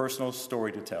have a personal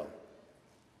story to tell.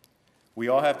 We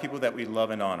all have people that we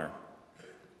love and honor.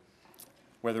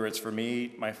 Whether it's for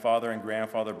me, my father and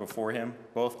grandfather before him,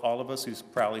 all of us who's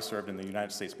proudly served in the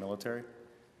United States military,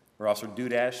 or Officer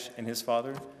Dudash and his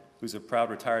father, who's a proud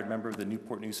retired member of the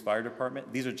Newport News Fire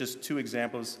Department. These are just two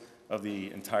examples of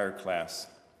the entire class.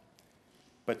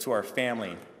 But to our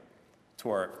family, to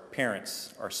our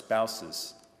parents, our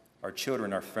spouses, our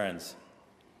children, our friends,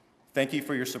 thank you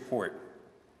for your support,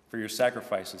 for your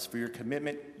sacrifices, for your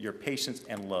commitment, your patience,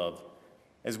 and love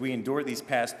as we endured these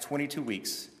past 22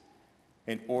 weeks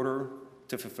in order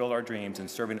to fulfill our dreams and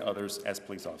serving others as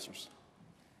police officers.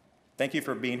 Thank you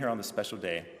for being here on this special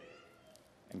day,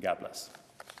 and God bless.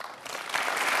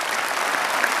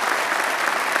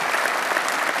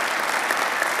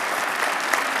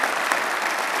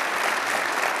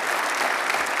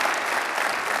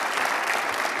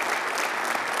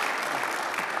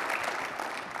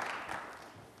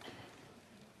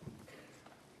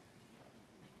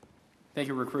 Thank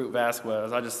you, Recruit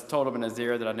Vasquez. I just told him in his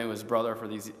ear that I knew his brother for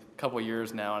these couple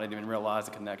years now, and I didn't even realize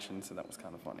the connection, so that was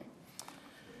kind of funny.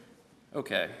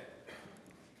 Okay.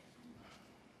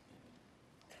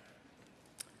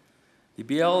 The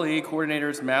BLE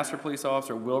Coordinator's Master Police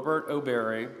Officer Wilbert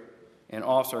O'Berry and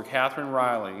Officer Catherine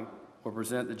Riley will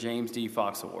present the James D.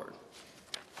 Fox Award.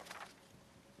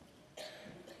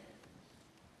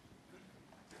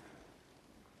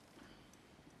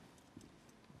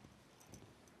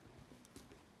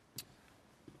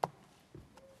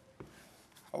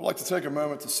 I would like to take a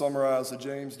moment to summarize the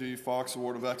James D. Fox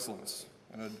Award of Excellence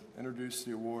and introduce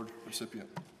the award recipient.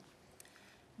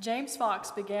 James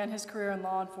Fox began his career in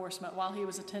law enforcement while he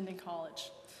was attending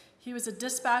college. He was a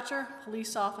dispatcher,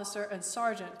 police officer, and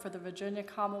sergeant for the Virginia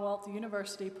Commonwealth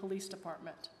University Police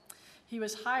Department. He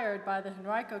was hired by the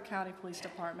Henrico County Police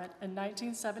Department in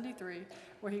 1973,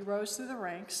 where he rose through the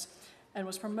ranks and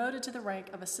was promoted to the rank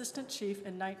of Assistant Chief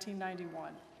in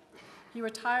 1991. He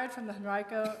retired from the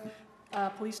Henrico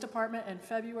Police Department in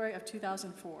February of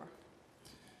 2004.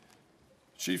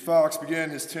 Chief Fox began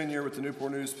his tenure with the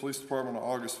Newport News Police Department on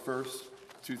August 1st,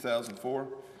 2004.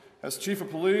 As Chief of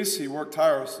Police, he worked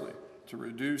tirelessly to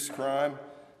reduce crime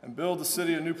and build the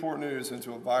city of Newport News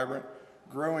into a vibrant,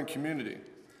 growing community.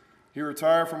 He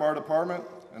retired from our department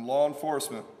and law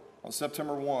enforcement on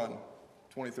September 1,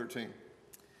 2013.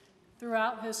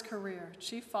 Throughout his career,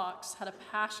 Chief Fox had a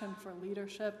passion for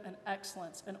leadership and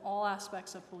excellence in all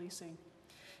aspects of policing.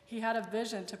 He had a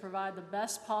vision to provide the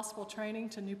best possible training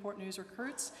to Newport News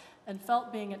recruits and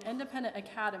felt being an independent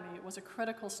academy was a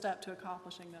critical step to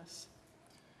accomplishing this.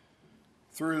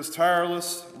 Through his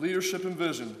tireless leadership and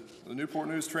vision, the Newport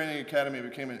News Training Academy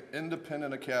became an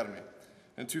independent academy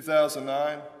in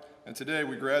 2009, and today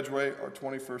we graduate our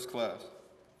 21st class.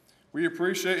 We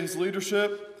appreciate his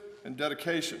leadership and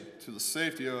dedication to the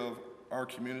safety of our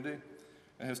community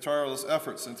and his tireless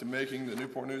efforts into making the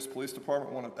Newport News Police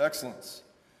Department one of excellence.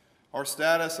 Our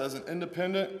status as an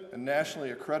independent and nationally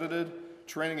accredited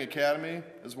training academy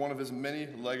is one of his many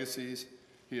legacies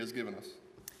he has given us.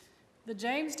 The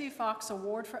James D. Fox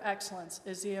Award for Excellence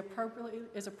is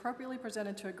appropriately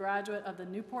presented to a graduate of the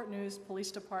Newport News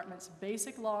Police Department's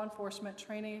Basic Law Enforcement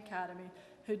Training Academy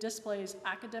who displays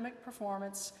academic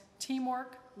performance,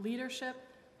 teamwork, leadership,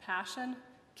 passion,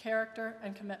 character,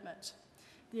 and commitment.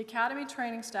 The Academy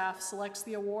training staff selects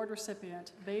the award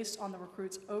recipient based on the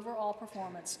recruit's overall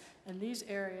performance in these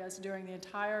areas during the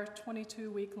entire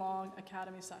 22-week-long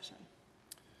Academy session.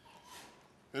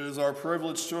 It is our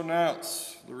privilege to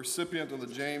announce the recipient of the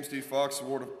James D. Fox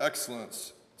Award of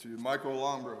Excellence to Michael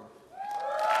Lombro.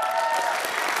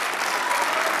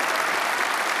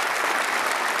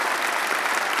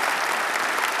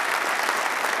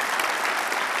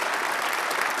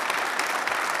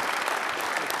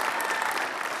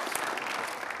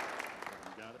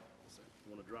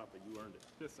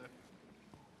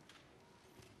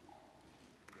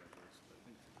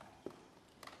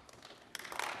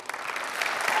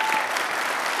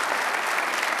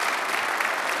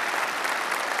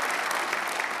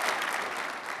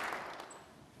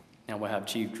 we'll have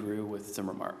Chief Drew with some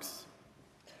remarks.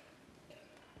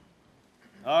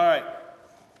 All right,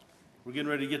 we're getting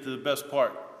ready to get to the best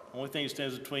part. The only thing that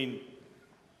stands between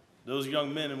those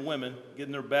young men and women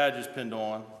getting their badges pinned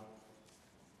on,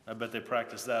 I bet they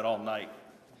practiced that all night.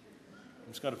 I've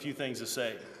just got a few things to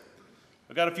say.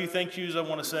 I've got a few thank yous I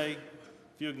want to say,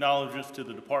 a few acknowledgments to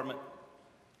the department,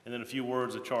 and then a few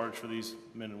words of charge for these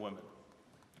men and women.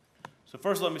 So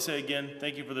first, let me say again,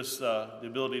 thank you for this, the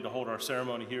ability to hold our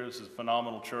ceremony here. This is a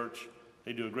phenomenal church.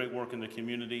 They do a great work in the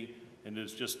community, and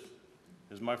it's just,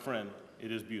 as my friend,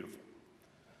 it is beautiful.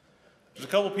 There's a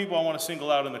couple people I want to single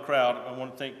out in the crowd. I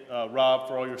want to thank Rob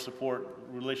for all your support,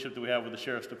 relationship that we have with the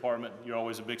Sheriff's Department. You're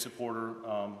always a big supporter.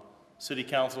 City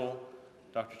Council,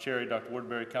 Dr. Cherry, Dr.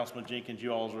 Woodbury, Councilman Jenkins,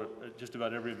 you all are at just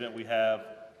about every event we have.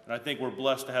 And I think we're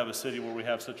blessed to have a city where we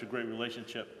have such a great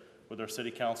relationship with our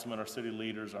city councilmen, our city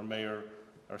leaders, our mayor,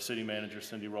 our city manager,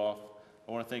 Cindy Roth.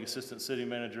 I want to thank Assistant City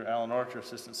Manager Alan Archer,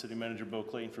 Assistant City Manager Bo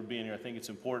Clayton for being here. I think it's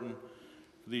important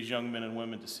for these young men and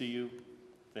women to see you.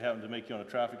 If they happen to make you on a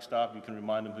traffic stop, you can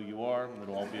remind them who you are, and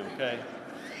it'll all be okay.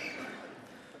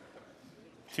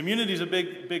 Community is a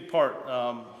big part.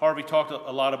 Harvey talked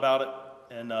a lot about it,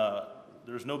 and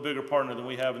there's no bigger partner than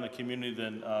we have in the community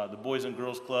than the Boys and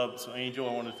Girls Club. So Angel,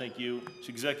 I want to thank you. She's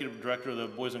Executive Director of the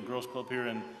Boys and Girls Club here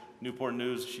in Newport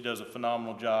News. She does a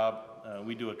phenomenal job.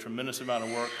 We do a tremendous amount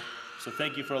of work. So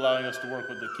thank you for allowing us to work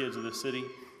with the kids of the city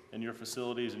and your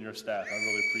facilities and your staff. I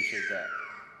really appreciate that.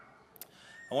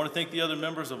 I want to thank the other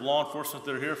members of law enforcement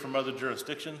that are here from other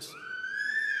jurisdictions.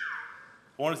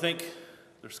 I want to thank,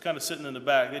 they're kind of sitting in the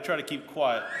back. They try to keep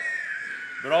quiet.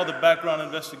 But all the background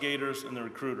investigators and the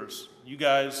recruiters, you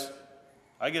guys,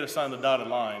 I get assigned the dotted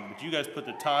line, but you guys put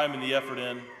the time and the effort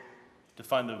in to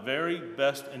find the very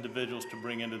best individuals to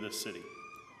bring into this city.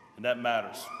 And that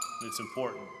matters, and it's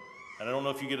important. And I don't know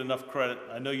if you get enough credit.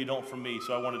 I know you don't from me,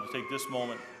 so I wanted to take this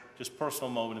moment, just personal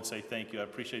moment, and say thank you. I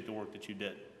appreciate the work that you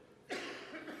did.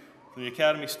 From the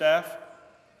Academy staff,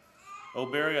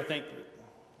 O'Barry, I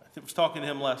was talking to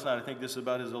him last night. I think this is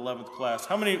about his 11th class.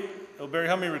 O'Barry,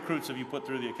 how many recruits have you put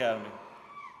through the Academy?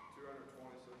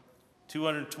 220, sir.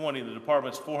 220, the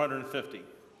department's 450.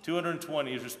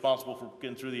 220 is responsible for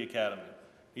getting through the Academy.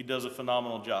 He does a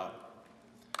phenomenal job.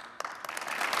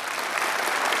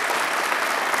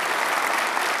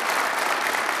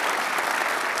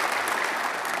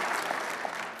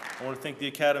 I want to thank the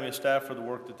Academy staff for the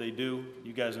work that they do.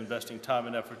 You guys investing time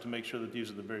and effort to make sure that these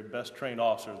are the very best trained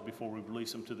officers before we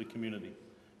release them to the community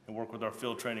and work with our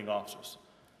field training officers.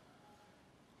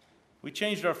 We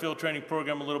changed our field training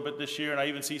program a little bit this year, and I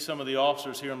even see some of the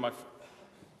officers here on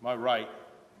my right.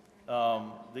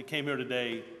 They came here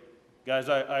today. Guys,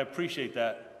 I appreciate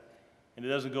that, and it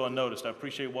doesn't go unnoticed. I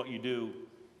appreciate what you do.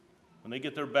 When they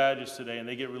get their badges today and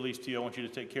they get released to you, I want you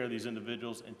to take care of these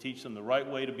individuals and teach them the right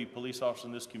way to be police officers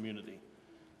in this community.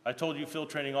 I told you field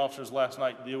training officers last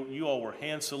night, you all were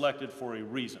hand-selected for a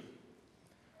reason,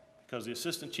 because the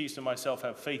assistant chiefs and myself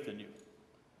have faith in you.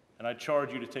 And I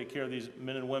charge you to take care of these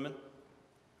men and women,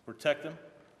 protect them,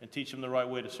 and teach them the right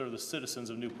way to serve the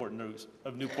citizens of Newport News.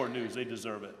 They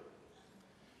deserve it.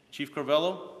 Chief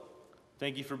Carvello,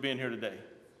 thank you for being here today.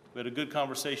 We had a good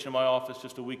conversation in my office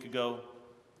just a week ago.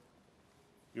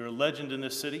 You're a legend in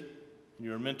this city, and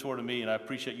you're a mentor to me, and I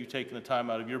appreciate you taking the time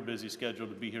out of your busy schedule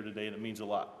to be here today, and it means a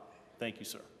lot. Thank you,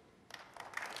 sir.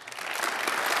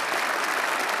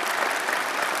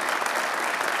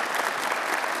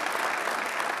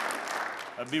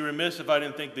 I'd be remiss if I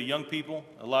didn't thank the young people.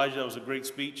 Elijah, that was a great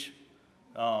speech.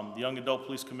 The young adult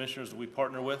police commissioners that we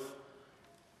partner with.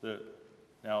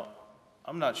 Now,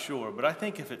 I'm not sure, but I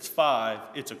think if it's 5,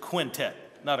 it's a quintet,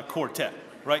 not a quartet,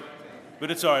 right? But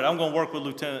it's all right. I'm going to work with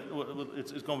Lieutenant.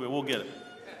 It's going to be, we'll get it.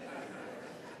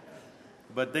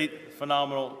 But they,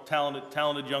 phenomenal,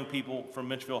 talented young people from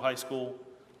Mitchellville High School.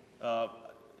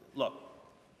 Look,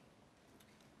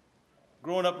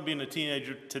 growing up and being a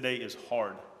teenager today is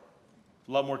hard.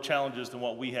 A lot more challenges than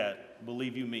what we had,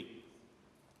 believe you me.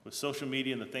 With social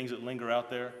media and the things that linger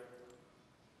out there,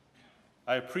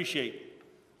 I appreciate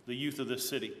the youth of this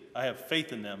city. I have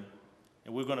faith in them,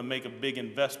 and we're going to make a big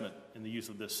investment in the youth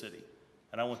of this city.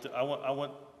 And I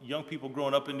want young people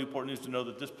growing up in Newport News to know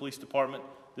that this police department,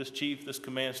 this chief, this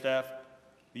command staff,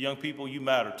 the young people, you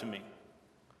matter to me.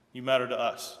 You matter to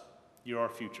us. You're our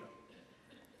future.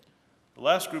 The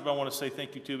last group I want to say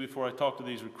thank you to before I talk to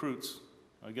these recruits,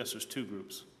 I guess there's 2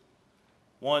 groups.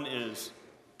 One is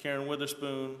Karen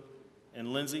Witherspoon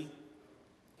and Lindsay.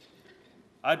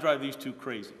 I drive these 2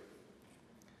 crazy.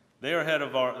 They are head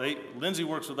of Lindsay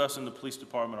works with us in the police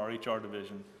department, our HR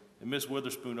division. And Ms.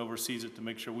 Witherspoon oversees it to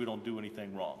make sure we don't do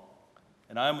anything wrong.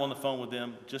 And I'm on the phone with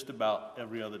them just about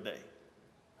every other day.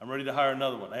 I'm ready to hire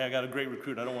another one. Hey, I got a great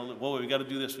recruit. I don't want to, whoa, we got to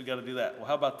do this, we got to do that. Well,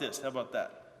 how about this? How about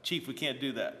that? Chief, we can't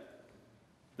do that.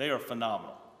 They are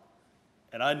phenomenal.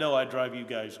 And I know I drive you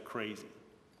guys crazy,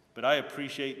 but I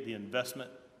appreciate the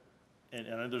investment.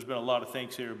 And there's been a lot of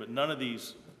things here, but none of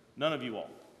you all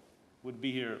would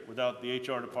be here without the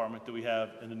HR department that we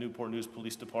have in the Newport News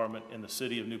Police Department in the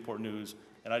city of Newport News.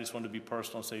 And I just wanted to be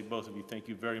personal and say, both of you, thank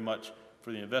you very much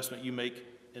for the investment you make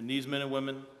in these men and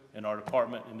women, in our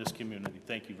department, in this community.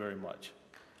 Thank you very much.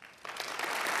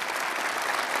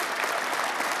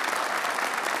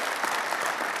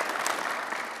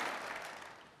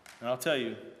 And I'll tell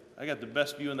you, I got the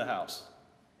best view in the house.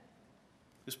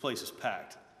 This place is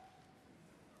packed.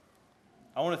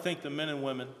 I want to thank the men and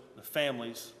women, the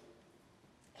families,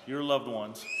 your loved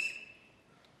ones.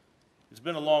 It's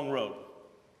been a long road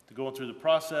to going through the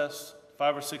process,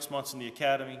 5 or 6 months in the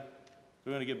academy.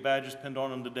 They're going to get badges pinned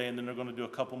on them today, and then they're going to do a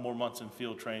couple more months in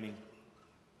field training.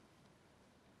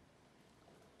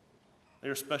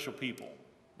 They're special people.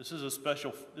 This is a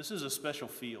special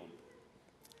field.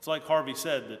 It's like Harvey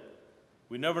said, that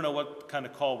we never know what kind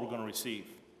of call we're going to receive.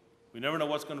 We never know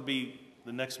what's going to be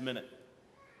the next minute.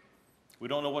 We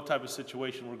don't know what type of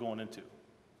situation we're going into.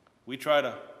 We try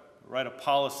to write a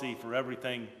policy for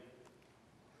everything.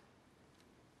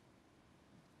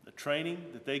 The training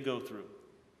that they go through,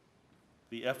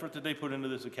 the effort that they put into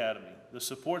this academy, the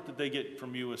support that they get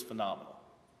from you is phenomenal.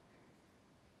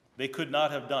 They could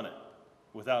not have done it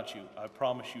without you. I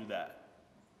promise you that.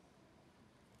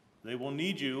 They will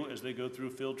need you as they go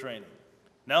through field training.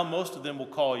 Now most of them will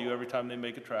call you every time they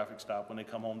make a traffic stop when they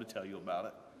come home to tell you about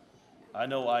it. I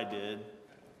know I did.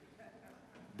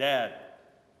 Dad,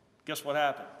 guess what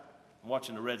happened? I'm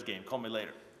watching the Reds game. Call me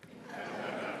later.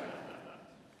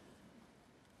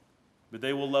 But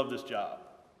they will love this job.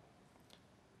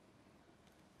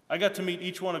 I got to meet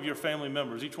each one of your family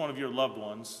members, each one of your loved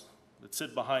ones that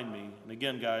sit behind me. And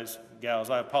again, guys, gals,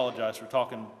 I apologize for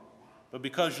talking, but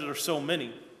because there's so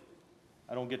many,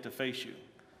 I don't get to face you.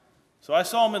 So I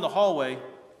saw them in the hallway.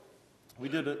 We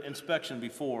did an inspection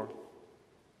before,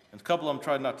 and a couple of them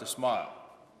tried not to smile.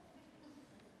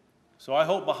 So I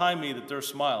hope behind me that they're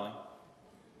smiling,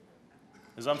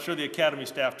 as I'm sure the academy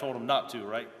staff told them not to,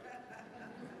 right?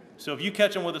 So if you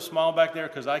catch them with a smile back there,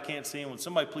 because I can't see them, would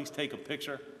somebody please take a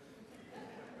picture?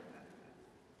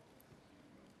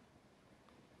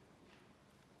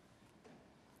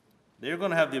 They're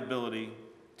going to have the ability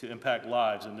to impact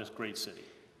lives in this great city.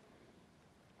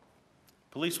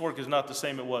 Police work is not the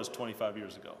same it was 25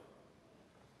 years ago.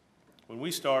 When we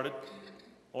started,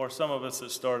 or some of us that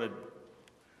started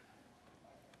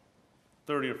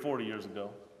 30 or 40 years ago.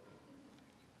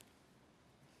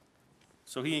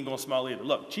 So he ain't gonna smile either.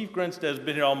 Look, Chief Grinstead's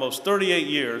been here almost 38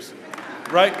 years,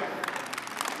 right?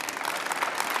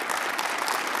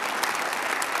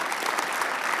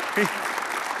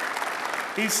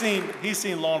 He's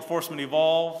seen law enforcement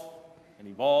evolve and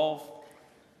evolve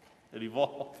and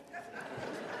evolve.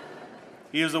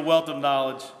 He is a wealth of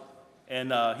knowledge,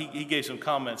 and he gave some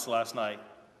comments last night,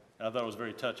 and I thought it was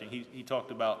very touching. He talked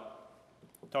about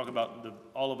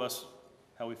all of us,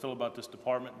 how we feel about this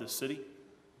department, this city.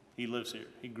 He lives here.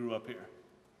 He grew up here.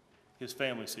 His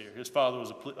family's here. His father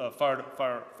was a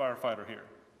firefighter here.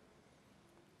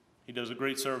 He does a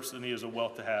great service, and he is a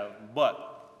wealth to have.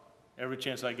 But every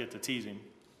chance I get to tease him,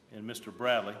 and Mr.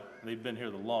 Bradley, they've been here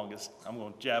the longest, I'm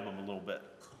going to jab them a little bit.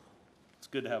 It's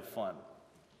good to have fun.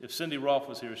 If Cindy Rolfe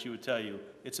was here, she would tell you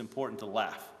it's important to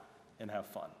laugh and have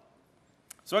fun.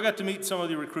 So I got to meet some of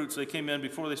the recruits. They came in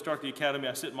before they start the academy.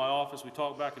 I sit in my office, we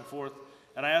talk back and forth,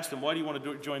 and I asked them, why do you want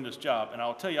to join this job? And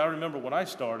I'll tell you, I remember when I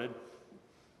started,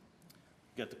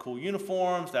 got the cool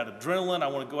uniforms, that adrenaline, I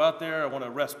want to go out there, I want to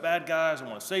arrest bad guys, I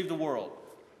want to save the world.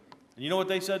 And you know what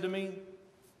they said to me?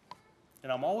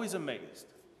 And I'm always amazed.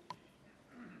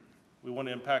 We want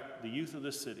to impact the youth of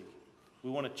this city.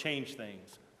 We want to change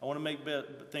things. I want to make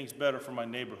things better for my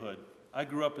neighborhood. I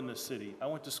grew up in this city. I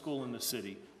went to school in this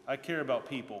city. I care about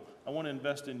people. I want to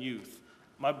invest in youth.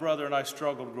 My brother and I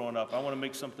struggled growing up. I want to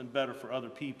make something better for other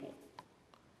people.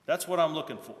 That's what I'm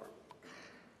looking for.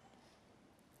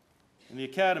 In the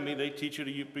academy, they teach you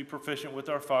to be proficient with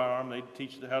our firearm. They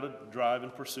teach you how to drive in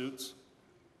pursuits,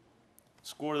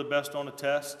 score the best on a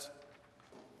test.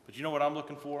 But you know what I'm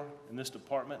looking for in this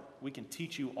department? We can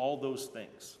teach you all those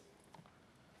things.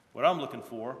 What I'm looking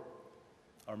for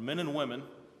are men and women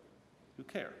who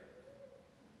care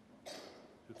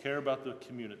about the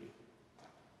community,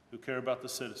 who care about the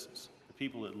citizens, the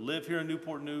people that live here in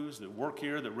Newport News, that work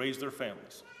here, that raise their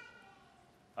families.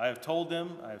 I have told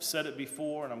them, I have said it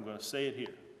before, and I'm going to say it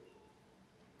here.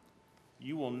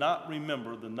 You will not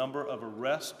remember the number of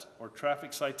arrests or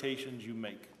traffic citations you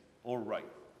make. or right.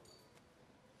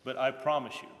 But I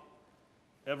promise you,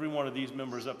 every one of these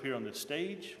members up here on this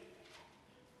stage,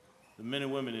 the men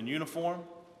and women in uniform,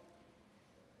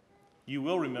 you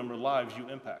will remember lives you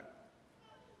impact.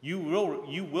 You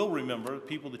will remember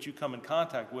people that you come in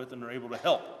contact with and are able to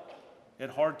help at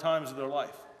hard times of their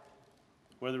life.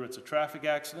 Whether it's a traffic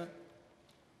accident,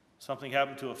 something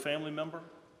happened to a family member,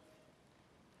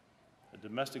 a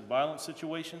domestic violence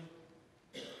situation,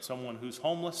 someone who's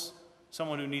homeless,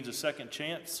 someone who needs a second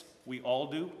chance. We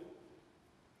all do.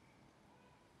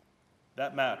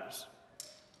 That matters.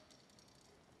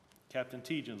 Captain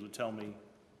Tegens would tell me,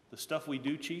 the stuff we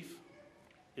do, Chief,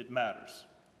 it matters.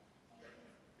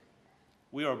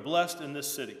 We are blessed in this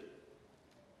city.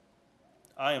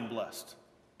 I am blessed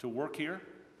to work here,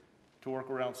 to work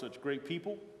around such great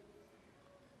people,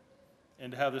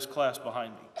 and to have this class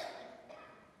behind me.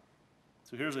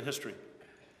 So here's a history.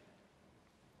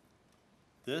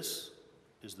 This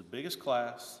is the biggest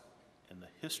class in the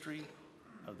history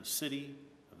of the city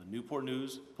of the Newport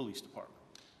News Police Department.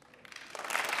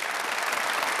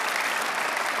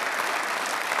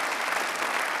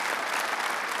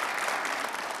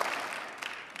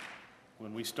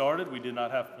 When we started, we did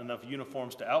not have enough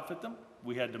uniforms to outfit them.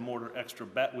 We had to order extra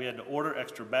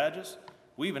badges.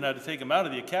 We even had to take them out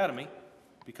of the academy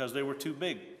because they were too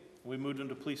big. We moved them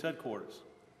to police headquarters.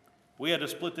 We had to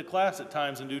split the class at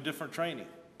times and do different training.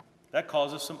 That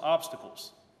caused us some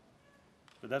obstacles,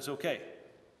 but that's okay.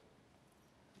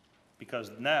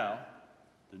 Because now,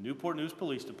 the Newport News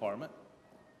Police Department,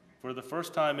 for the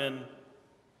first time in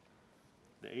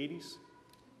the 80s,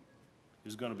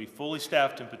 is going to be fully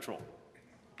staffed in patrol.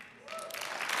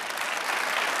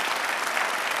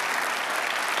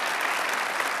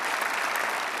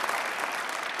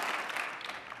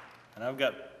 And I've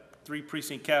got 3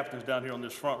 precinct captains down here on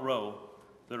this front row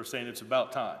that are saying it's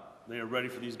about time. They are ready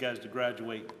for these guys to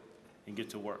graduate and get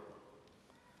to work.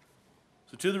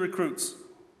 So to the recruits,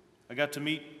 I got to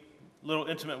meet a little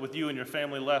intimate with you and your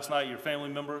family last night, your family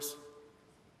members.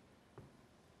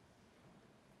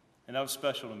 And that was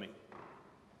special to me,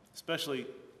 especially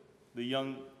the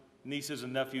young nieces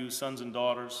and nephews, sons and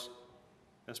daughters.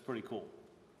 That's pretty cool.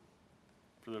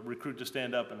 For the recruit to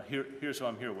stand up and here's who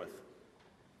I'm here with.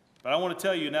 But I want to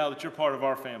tell you now that you're part of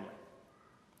our family.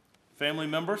 Family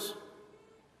members,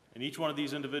 and each one of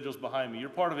these individuals behind me, you're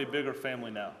part of a bigger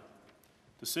family now.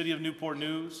 The city of Newport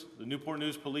News, the Newport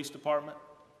News Police Department,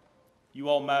 you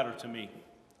all matter to me.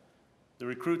 The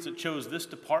recruits that chose this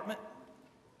department,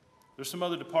 there's some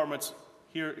other departments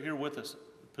here with us,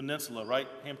 Peninsula, right?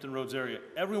 Hampton Roads area.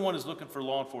 Everyone is looking for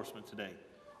law enforcement today.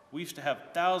 We used to have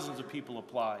thousands of people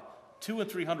apply, 200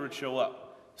 and 300 show up.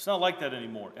 It's not like that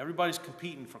anymore. Everybody's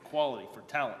competing for quality, for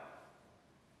talent.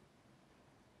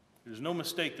 There's no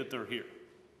mistake that they're here.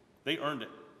 They earned it.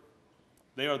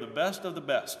 They are the best of the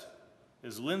best.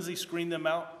 As Lindsay screened them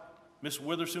out, Miss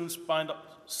Witherspoon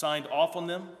signed off on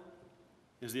them.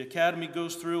 As the academy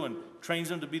goes through and trains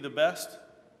them to be the best,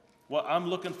 what I'm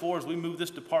looking for as we move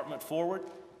this department forward,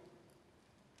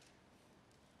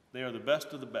 they are the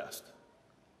best of the best.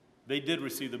 They did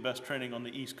receive the best training on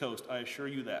the East Coast, I assure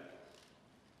you that.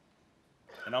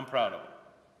 And I'm proud of them.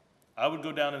 I would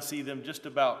go down and see them just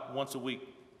about once a week.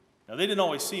 Now, they didn't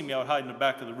always see me. I would hide in the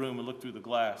back of the room and look through the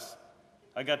glass.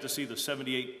 I got to see the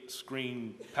 78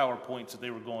 screen PowerPoints that they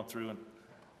were going through, and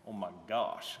oh my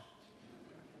gosh.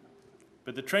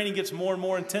 But the training gets more and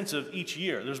more intensive each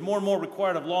year. There's more and more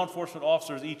required of law enforcement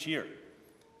officers each year.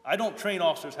 I don't train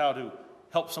officers how to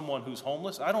help someone who's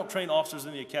homeless. I don't train officers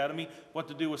in the academy what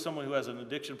to do with someone who has an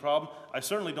addiction problem. I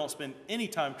certainly don't spend any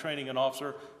time training an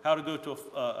officer how to go to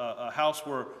a house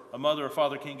where a mother or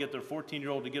father can't get their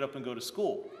 14-year-old to get up and go to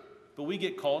school. But we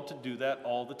get called to do that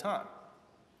all the time.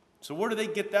 So where do they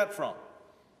get that from?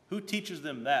 Who teaches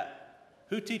them that?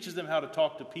 Who teaches them how to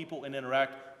talk to people and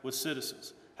interact with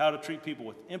citizens? How to treat people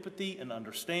with empathy and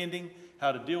understanding?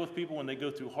 How to deal with people when they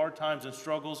go through hard times and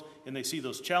struggles and they see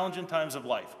those challenging times of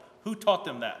life? Who taught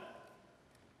them that?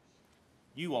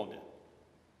 You all did.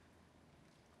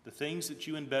 The things that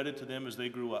you embedded to them as they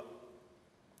grew up.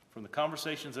 From the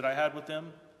conversations that I had with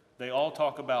them, they all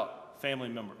talk about family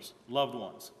members, loved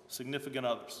ones, significant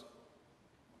others.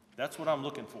 That's what I'm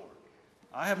looking for.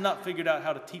 I have not figured out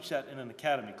how to teach that in an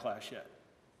academy class yet.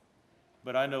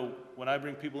 But I know when I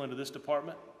bring people into this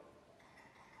department,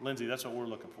 Lindsay, that's what we're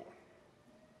looking for.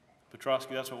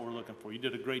 Petrosky, that's what we're looking for. You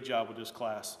did a great job with this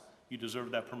class. You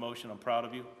deserve that promotion. I'm proud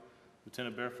of you.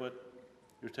 Lieutenant Barefoot,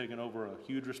 you're taking over a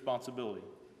huge responsibility,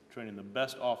 training the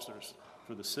best officers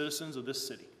for the citizens of this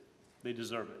city. They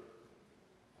deserve it.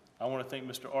 I want to thank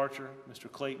Mr. Archer,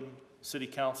 Mr. Clayton, City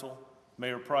Council,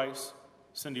 Mayor Price,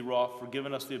 Cindy Roth, for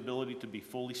giving us the ability to be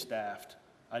fully staffed.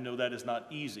 I know that is not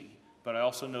easy, but I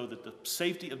also know that the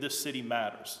safety of this city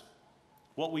matters.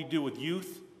 What we do with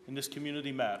youth in this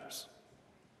community matters.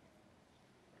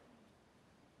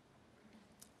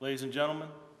 Ladies and gentlemen,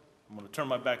 I'm going to turn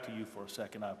my back to you for a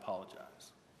second. I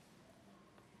apologize.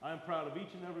 I am proud of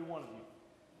each and every one of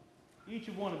you. Each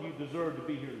and one of you deserve to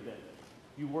be here today.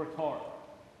 You worked hard.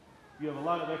 You have a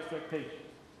lot of expectations.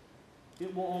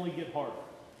 It will only get harder.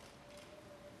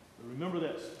 But remember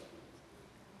this,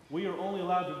 we are only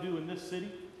allowed to do in this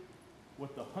city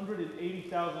what the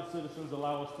 180,000 citizens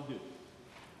allow us to do.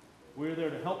 We're there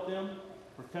to help them,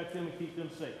 protect them, and keep them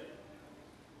safe.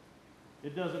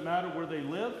 It doesn't matter where they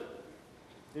live.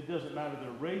 It doesn't matter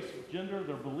their race, gender,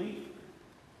 their belief.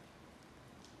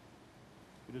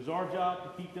 It is our job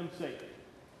to keep them safe,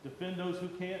 defend those who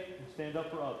can't, and stand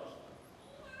up for others.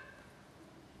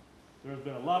 There has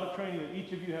been a lot of training that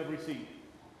each of you have received,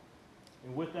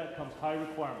 and with that comes high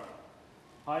requirement,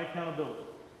 high accountability.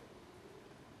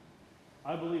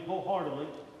 I believe wholeheartedly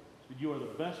that you are the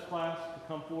best class to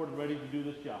come forward and ready to do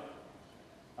this job.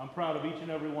 I'm proud of each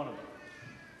and every one of you.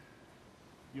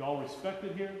 You all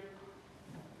respected here,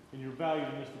 and you're valued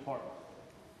in this department.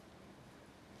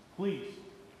 Please,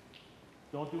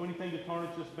 don't do anything to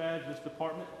tarnish this badge, this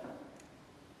department,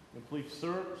 and please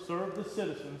serve the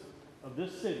citizens of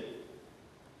this city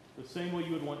the same way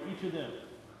you would want each of them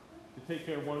to take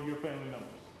care of one of your family members.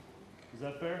 Is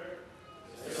that fair?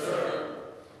 Yes, sir.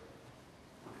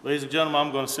 Ladies and gentlemen,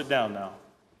 I'm going to sit down now.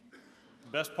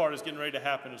 The best part is getting ready to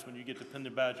happen is when you get to pin the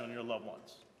badge on your loved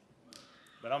ones.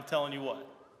 But I'm telling you what,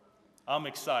 I'm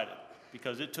excited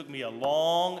because it took me a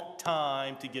long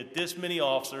time to get this many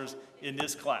officers in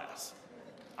this class.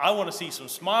 I want to see some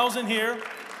smiles in here.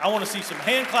 I want to see some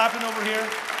hand clapping over here.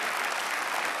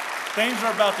 Things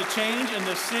are about to change in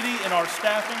this city and our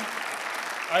staffing.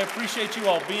 I appreciate you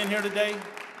all being here today.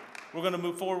 We're going to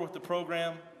move forward with the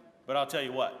program, but I'll tell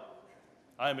you what,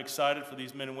 I am excited for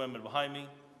these men and women behind me.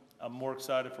 I'm more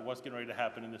excited for what's getting ready to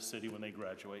happen in this city when they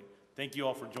graduate. Thank you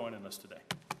all for joining us today.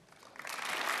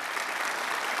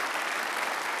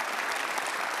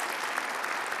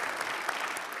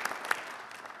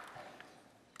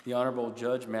 The Honorable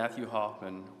Judge Matthew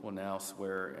Hoffman will now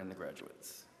swear in the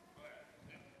graduates.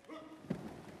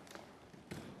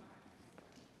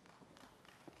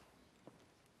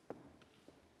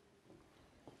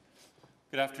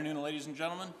 Good afternoon, ladies and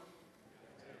gentlemen.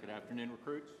 Good afternoon,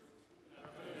 recruits. Good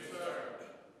afternoon, sir.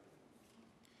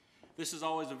 This is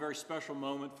always a very special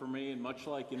moment for me, and much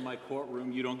like in my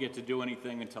courtroom, you don't get to do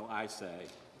anything until I say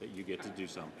that you get to do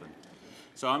something.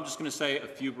 So I'm just going to say a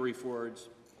few brief words.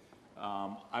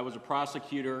 I was a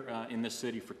prosecutor in this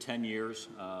city for 10 years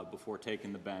before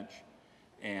taking the bench,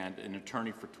 and an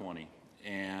attorney for 20.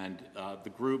 And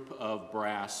the group of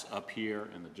brass up here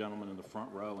and the gentlemen in the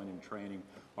front row and in training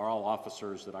are all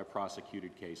officers that I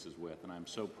prosecuted cases with, and I'm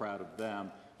so proud of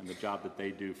them and the job that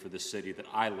they do for the city that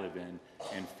I live in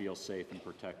and feel safe and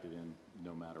protected in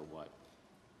no matter what.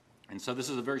 And so this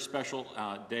is a very special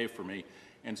day for me.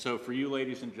 And so for you,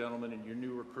 ladies and gentlemen, and your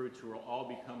new recruits who will all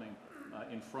be coming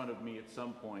in front of me at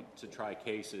some point to try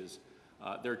cases,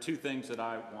 there are two things that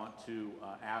I want to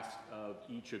ask of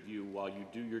each of you while you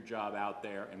do your job out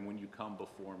there and when you come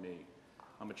before me.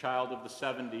 I'm a child of the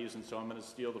 70s, and so I'm going to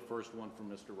steal the first one from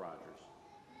Mr. Rogers.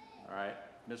 All right?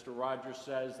 Mr. Rogers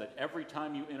says that every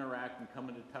time you interact and come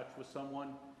into touch with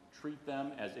someone, treat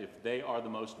them as if they are the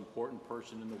most important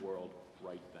person in the world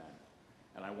right then.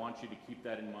 And I want you to keep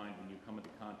that in mind when you come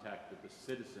into contact with the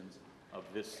citizens of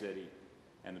this city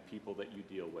and the people that you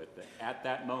deal with, that at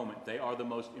that moment, they are the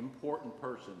most important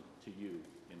person to you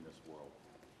in this world.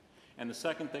 And the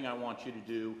second thing I want you to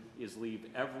do is leave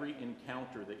every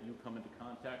encounter that you come into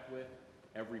contact with,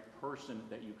 every person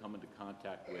that you come into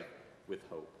contact with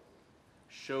hope.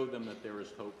 Show them that there is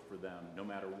hope for them, no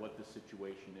matter what the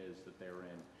situation is that they're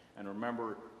in. And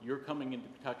remember, you're coming into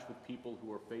touch with people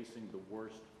who are facing the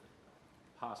worst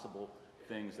possible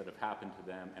things that have happened to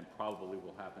them and probably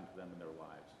will happen to them in their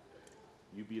lives.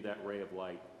 You be that ray of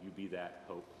light, you be that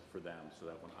hope for them, so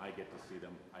that when I get to see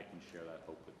them, I can share that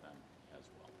hope with them as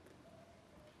well.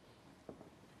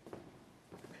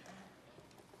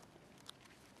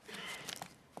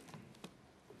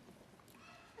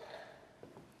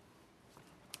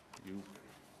 You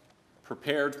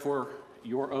prepared for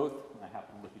your oath? I have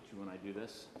to look at you when I do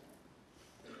this.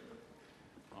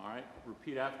 All right,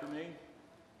 repeat after me.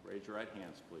 Raise your right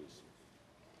hands, please.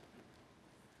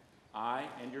 I,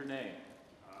 and your name.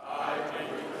 I, and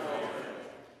your name.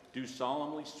 Do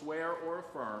solemnly swear or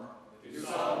affirm. Do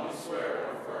solemnly swear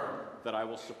or affirm. That I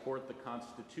will support the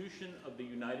Constitution of the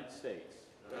United States.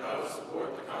 that I will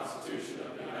support the Constitution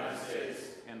of the United States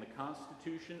and the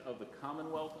Constitution of the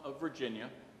Commonwealth of Virginia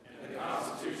and the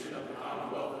Constitution of the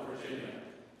Commonwealth of Virginia,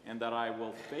 and that I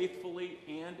will faithfully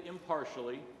and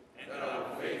impartially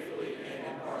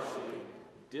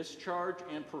discharge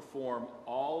and perform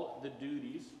all the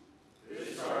duties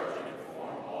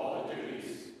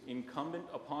incumbent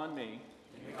upon me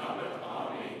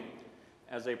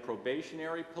as a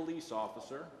probationary police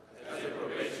officer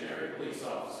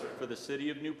for the city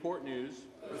of Newport News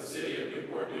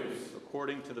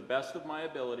according to the best of my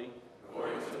ability.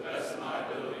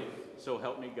 So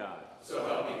help me God.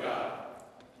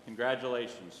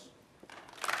 Congratulations.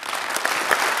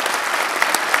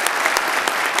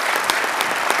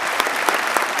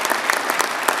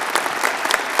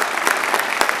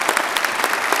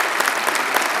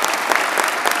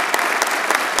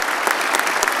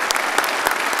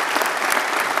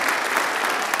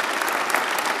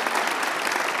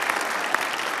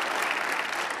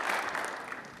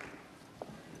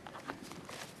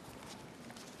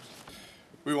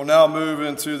 We will now move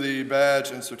into the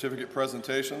badge and certificate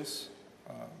presentations.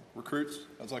 Recruits,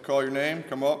 as I call your name,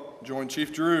 come up, join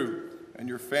Chief Drew and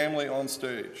your family on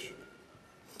stage.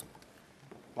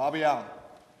 Bobby Allen.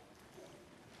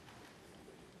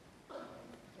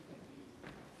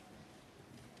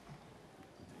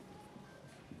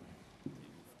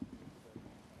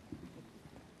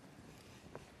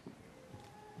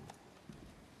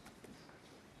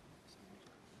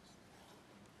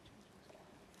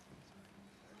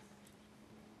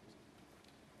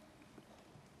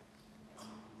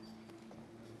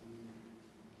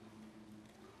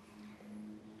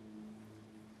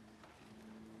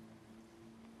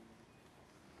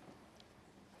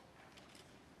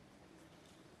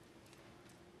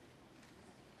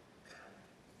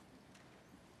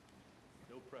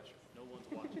 No pressure. No one's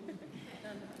watching. And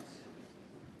then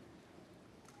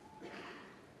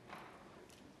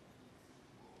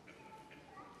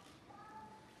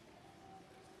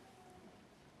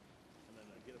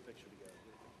get a picture together.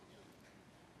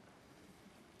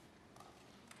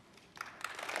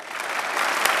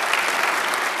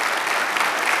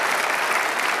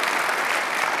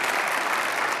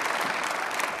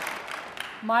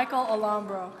 Michael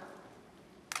Alambro.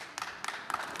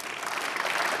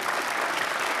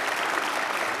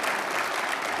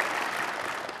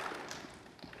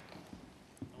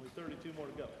 Only 32 more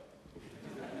to go.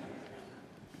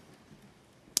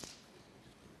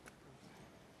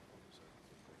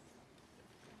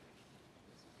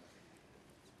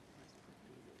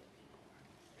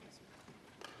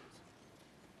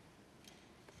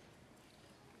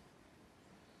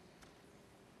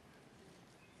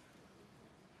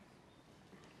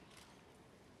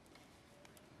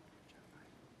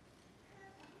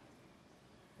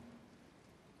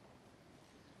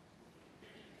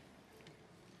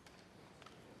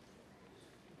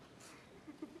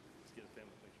 Let's get a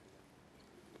family picture.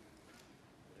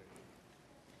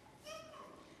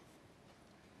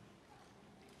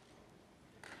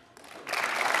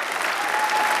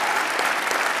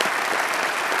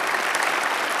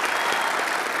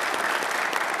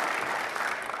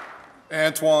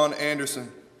 Antoine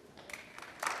Anderson.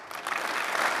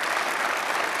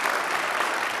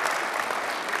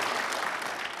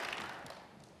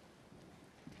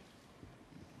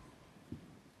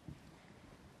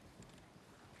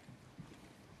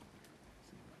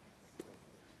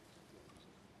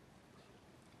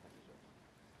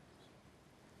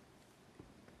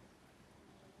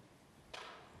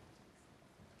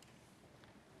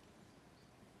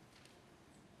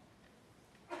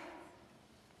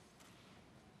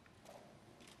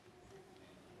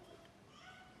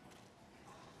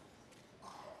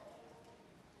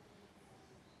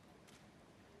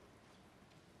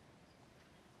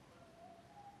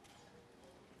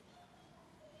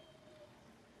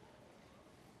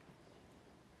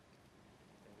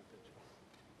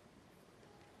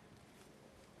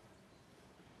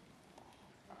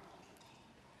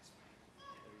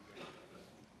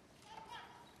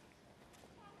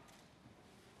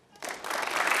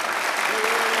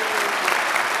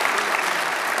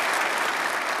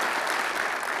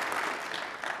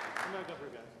 Come back up here,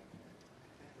 guys.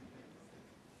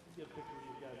 Get a picture of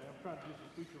these guys. I'm trying to do some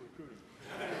future recruiting.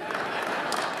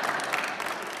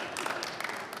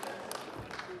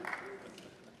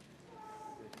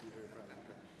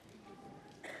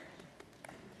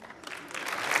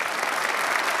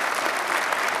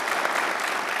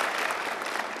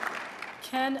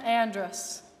 Ken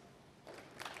Andrus.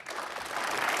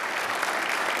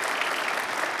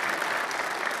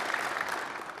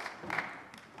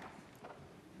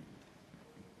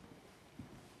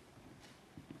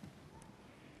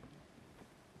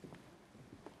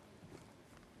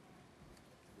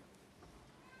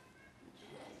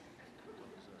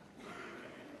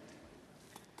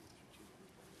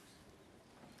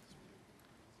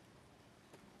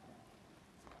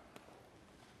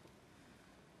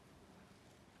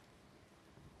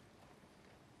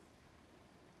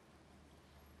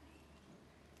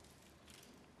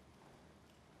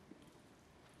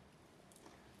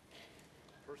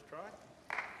 First try.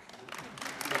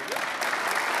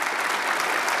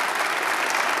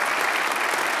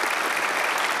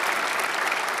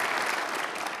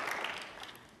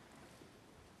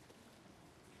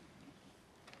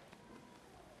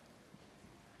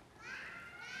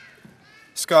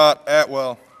 Scott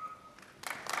Atwell.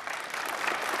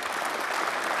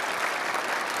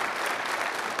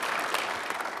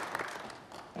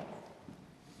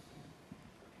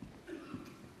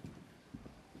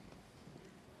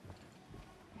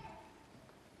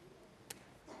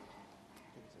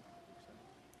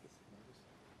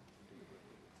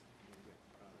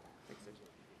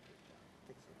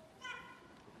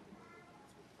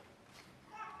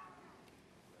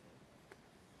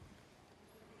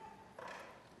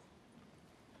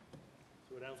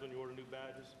 So what happens when you order new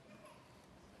badges?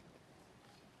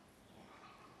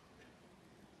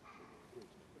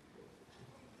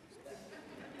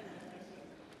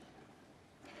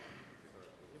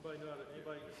 Anybody got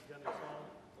any song?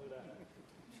 Look at that.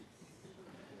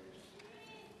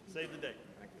 Save the date.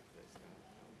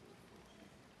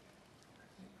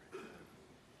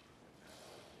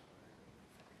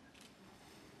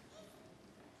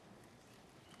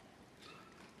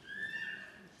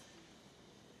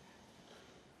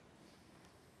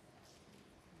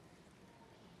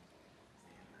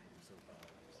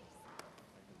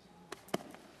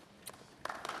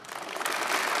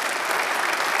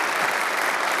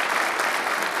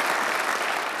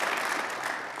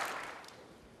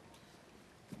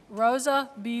 Rosa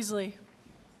Beasley.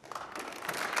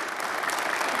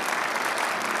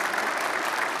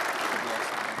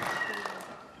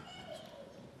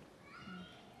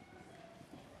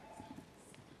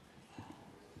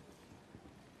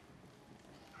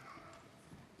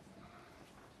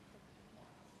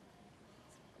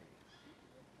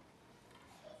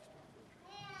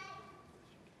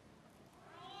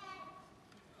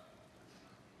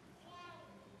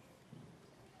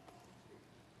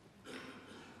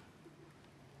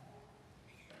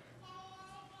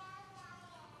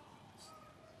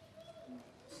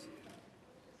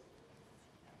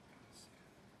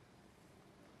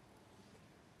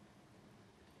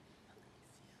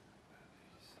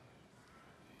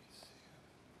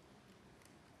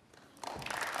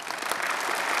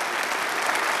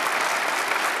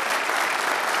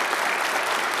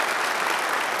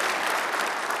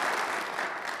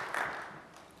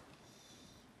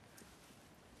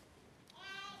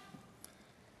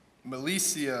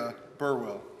 Melicia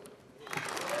Burwell.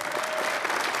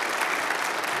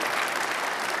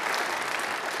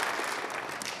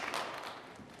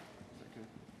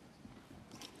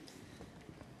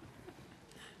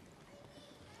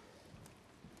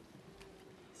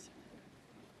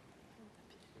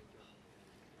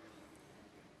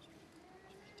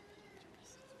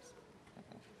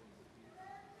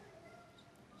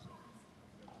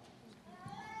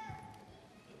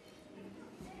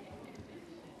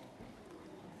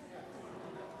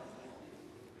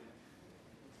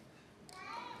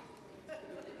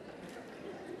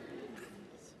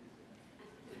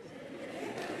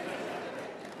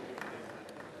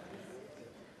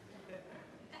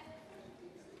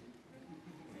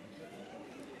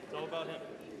 It's all about him.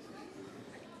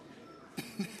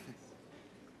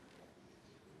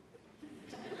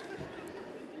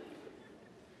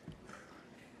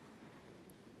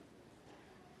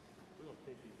 We're gonna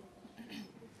take these off.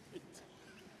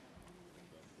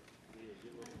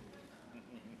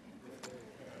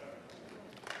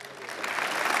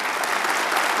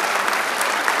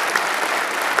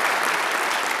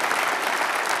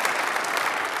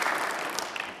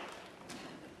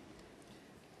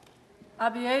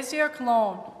 Abiezer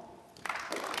Clone.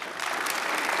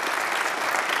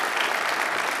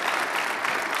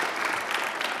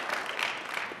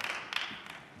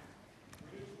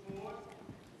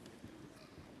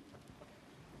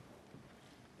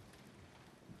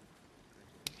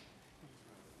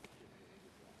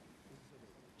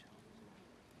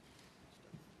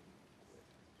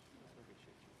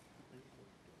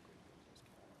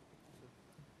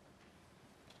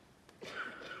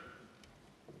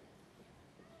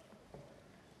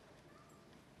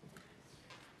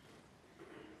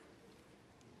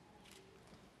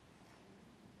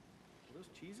 Are those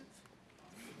Cheez-Its?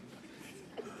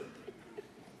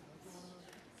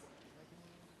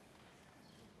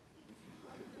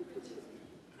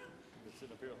 Been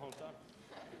sitting up here the whole time.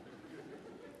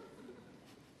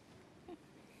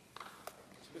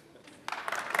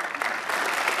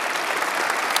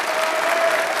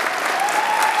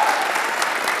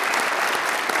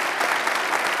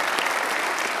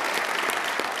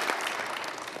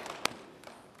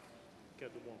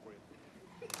 Kept it warm for you.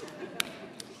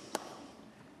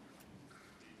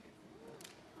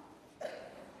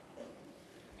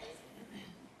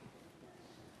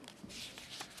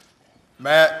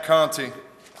 Matt Conti.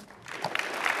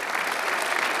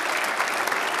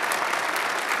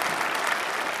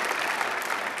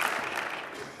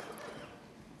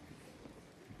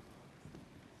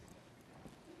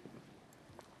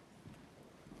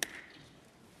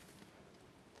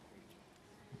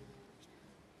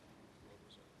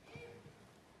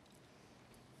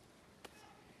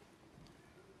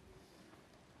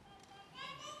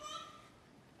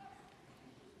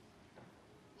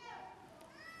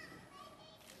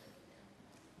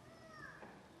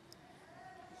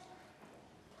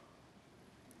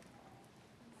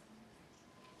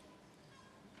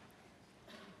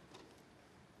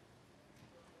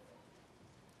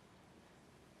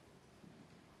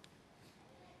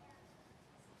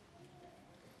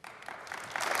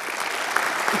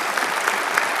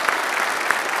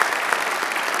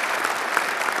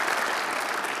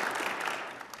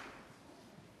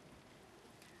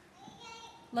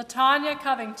 Latanya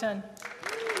Covington.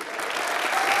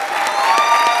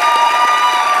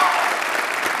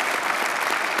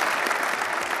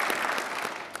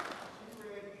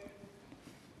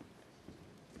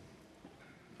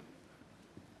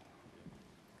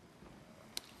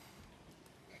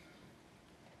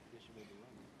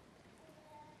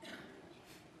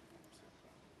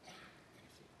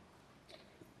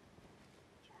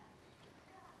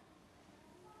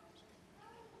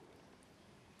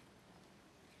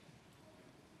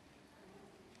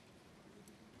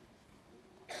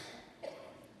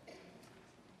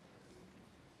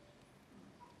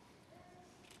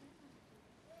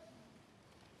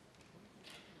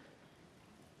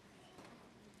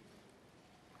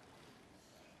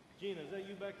 Gina, is that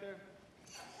you back there?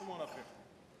 Come on up here.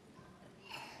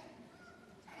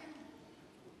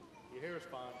 Your hair is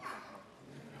fine.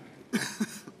 Get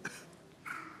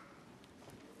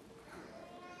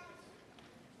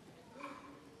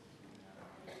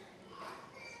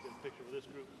a picture of this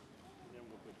group, and then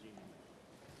we'll put Gina in there.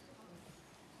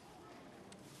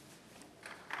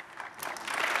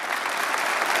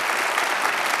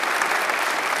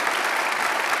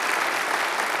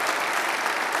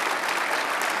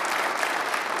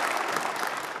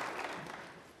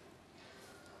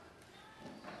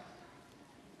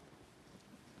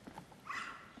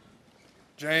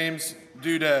 James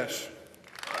Dudash.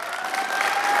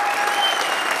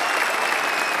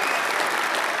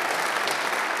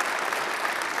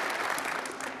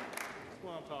 That's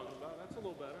what I'm talking about. That's a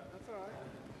little better. That's all right.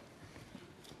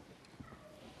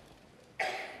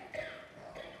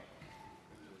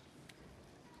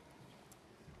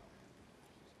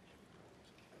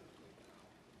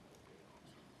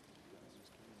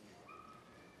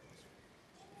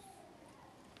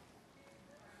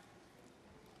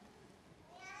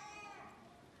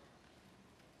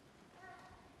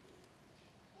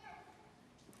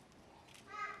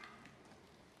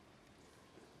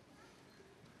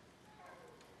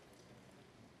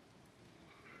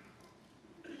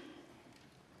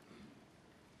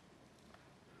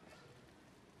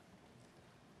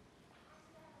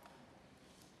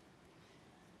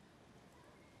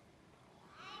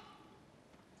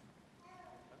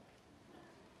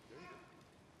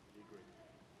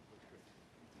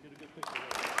 Get a good picture of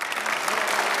that.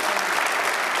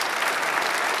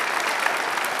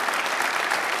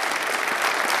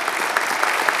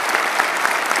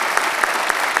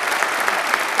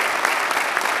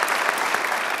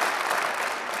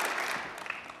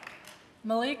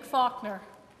 Malik Faulkner.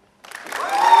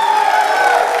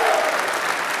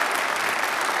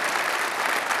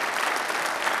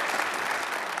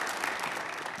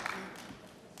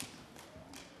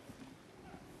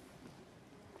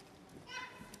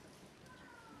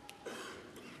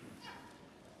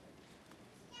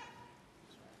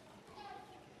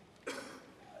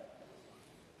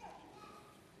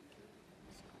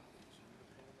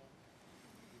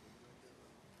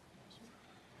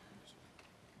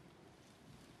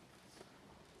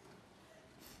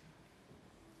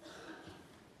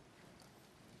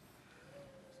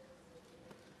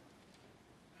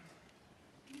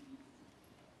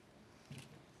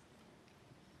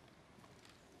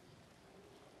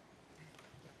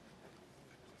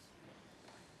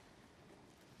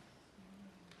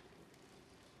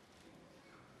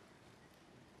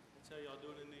 That's how y'all do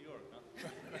it in New York, huh?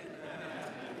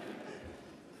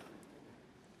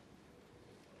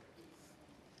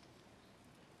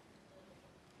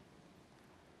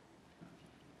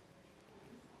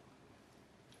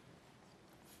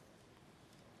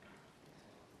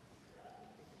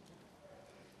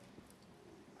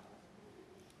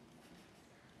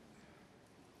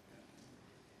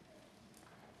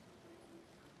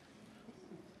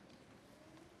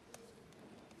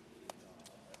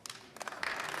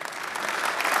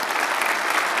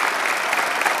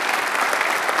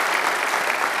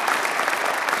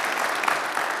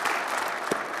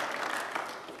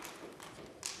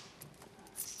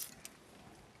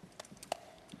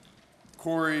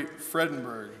 Corey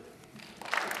Fredenberg.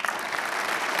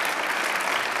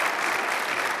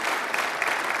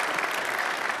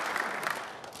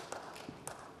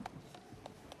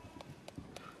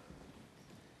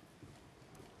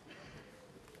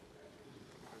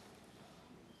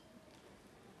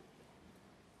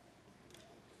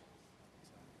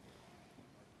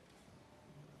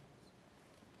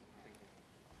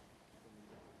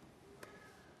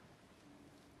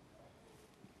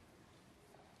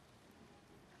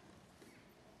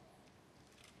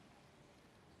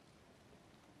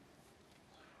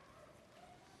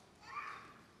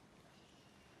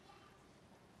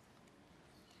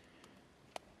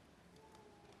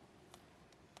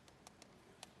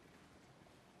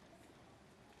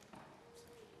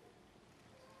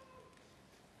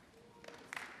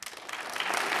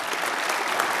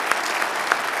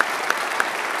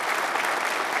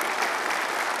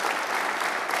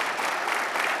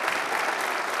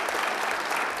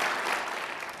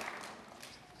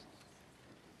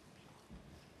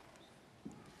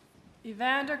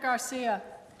 Evander Garcia.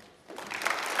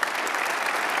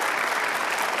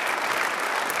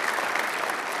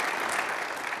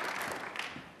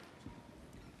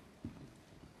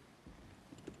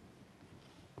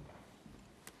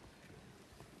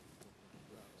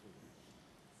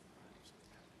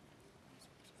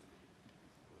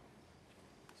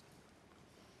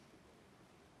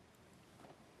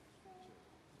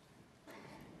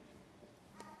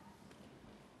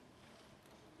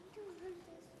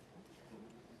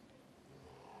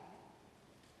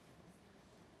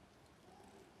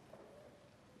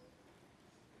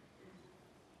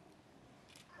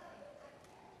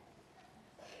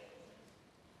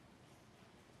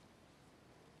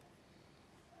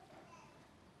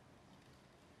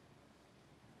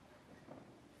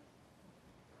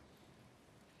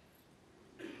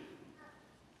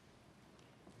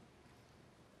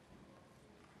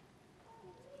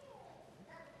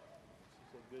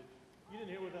 Good. You didn't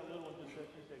hear what that little one just said.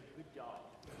 She said, "Good job."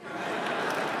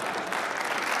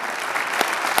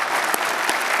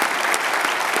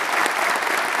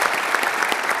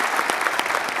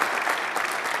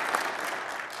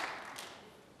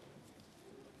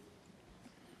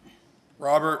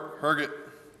 Robert Herget.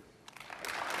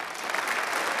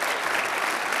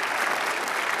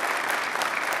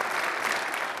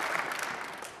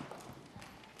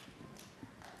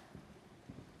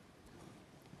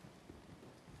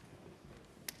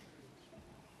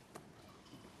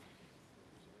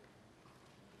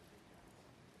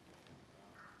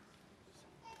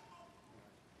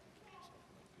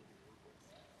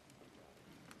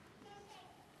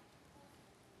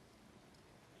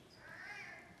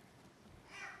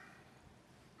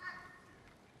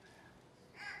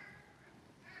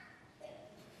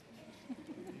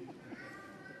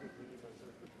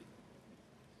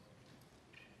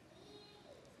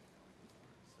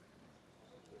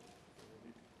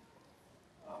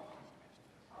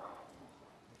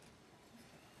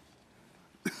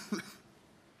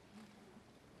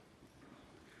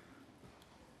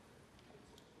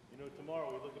 You know, tomorrow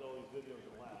we look at all these videos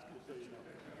and laugh, just so you know.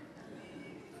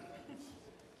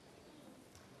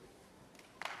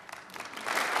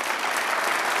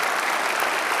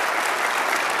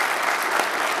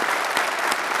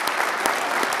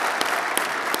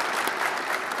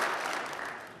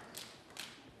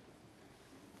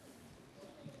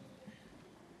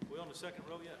 We on the second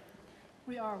row yet?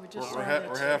 We are. We just We're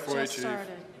started. halfway, Just Chief. started.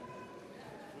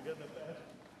 We got enough badge?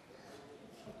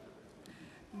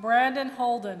 Brandon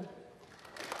Holden.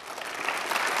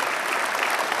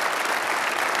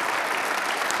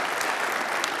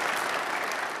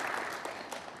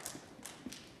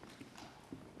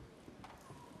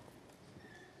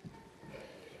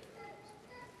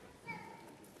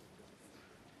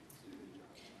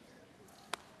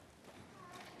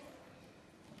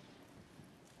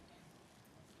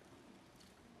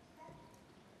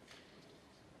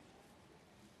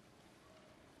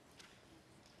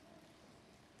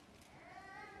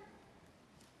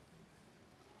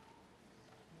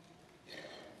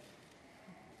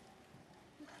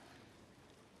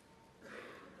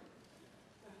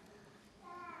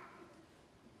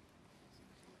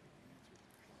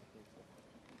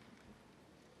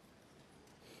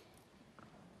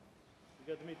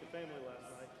 We got to meet the family last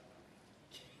night.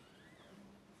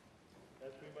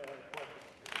 Ask me about how to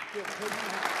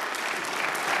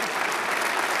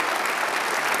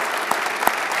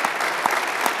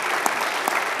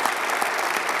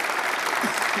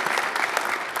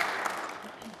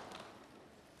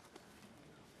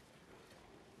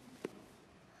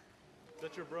Is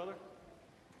that your brother?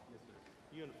 Yes, sir.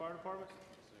 You in the fire department?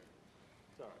 Yes, sir.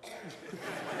 Is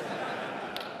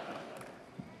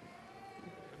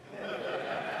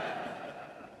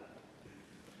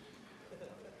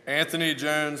Anthony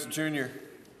Jones, Jr.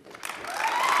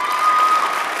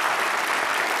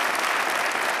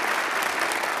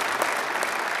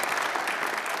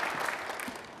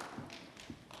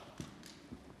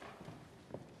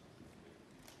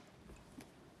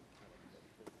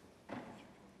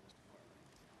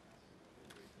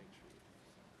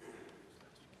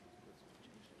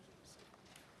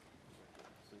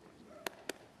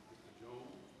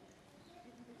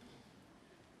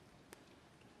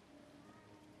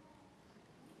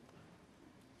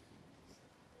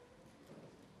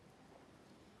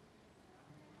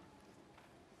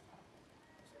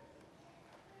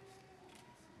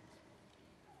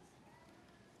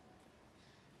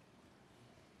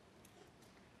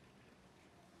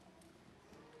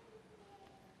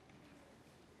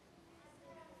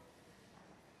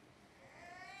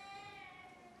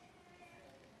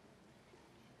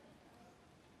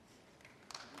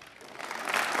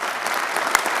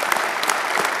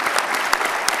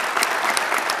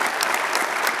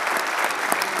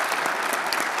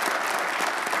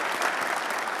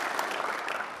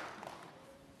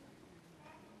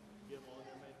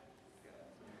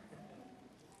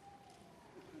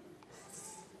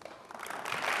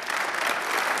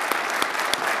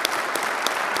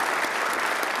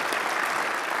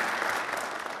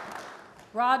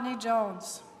 Rodney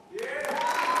Jones.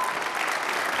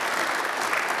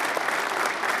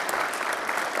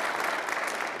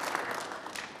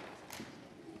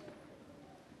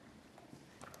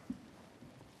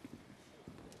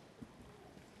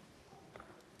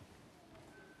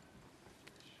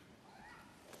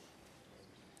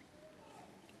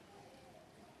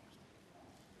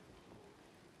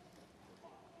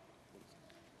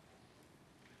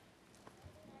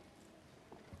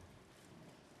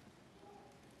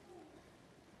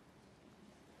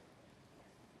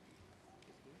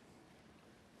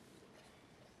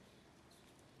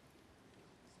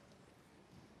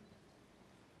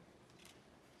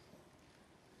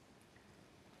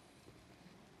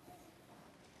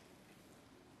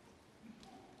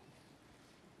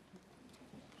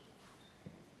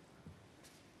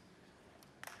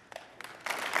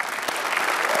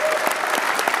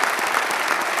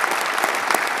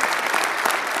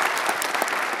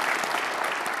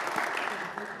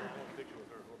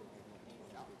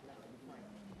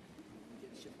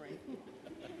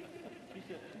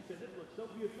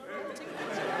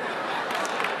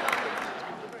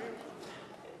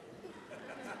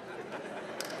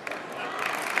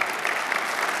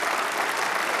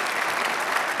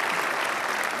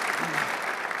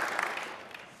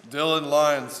 Dylan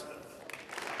Lyons.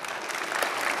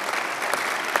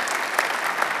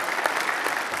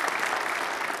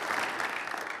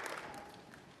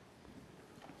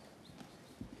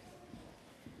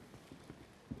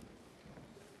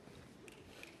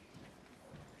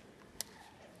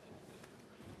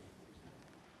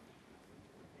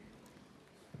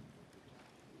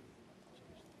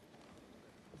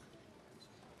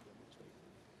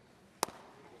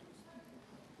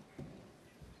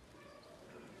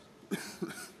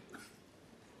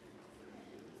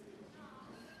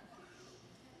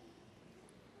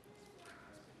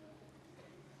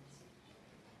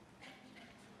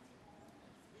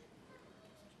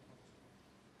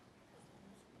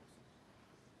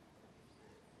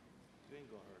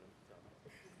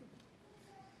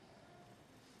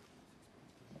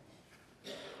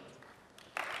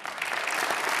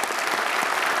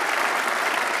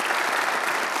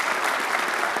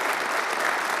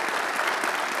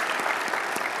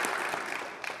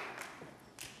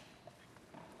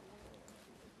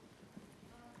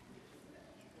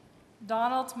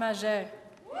 Donald Maget.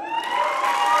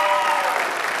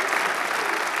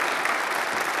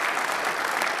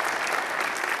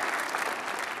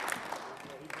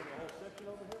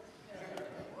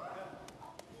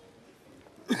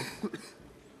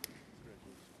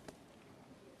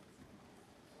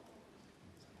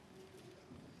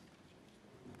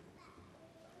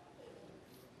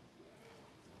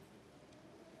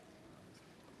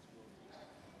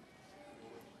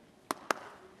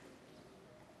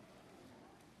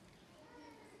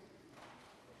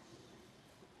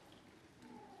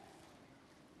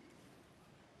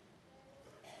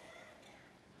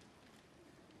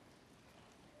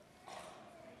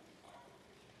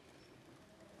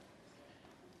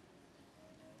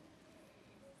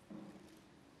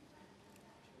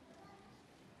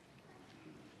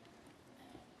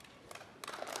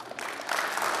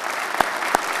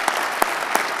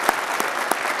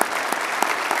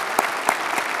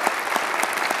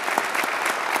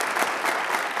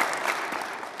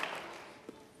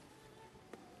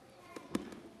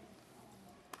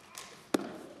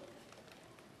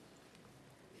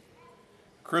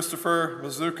 Christopher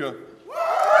Mazuka.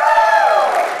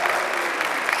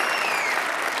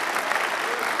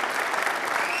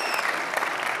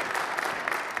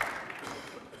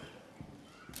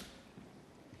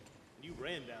 You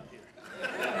ran down here.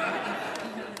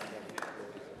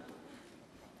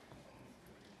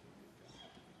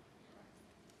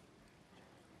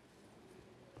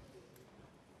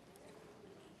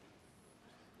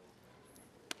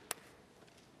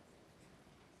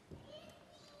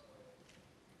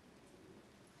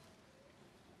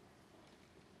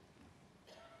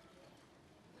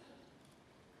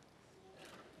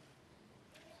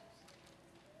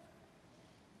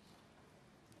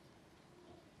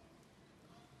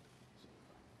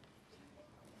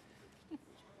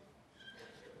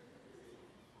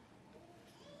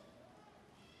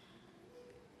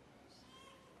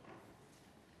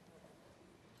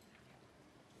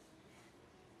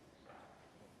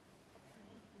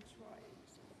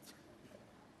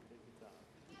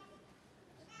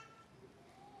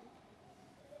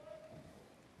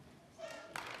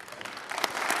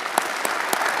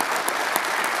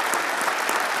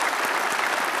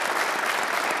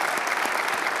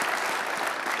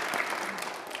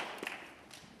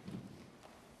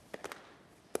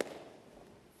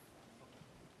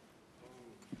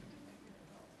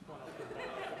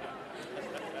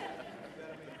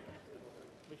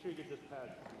 Make sure you get this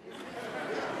pad.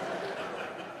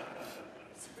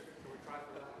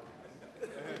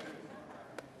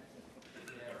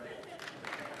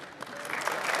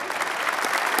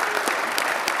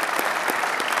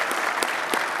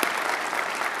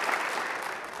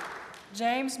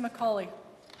 James McCauley.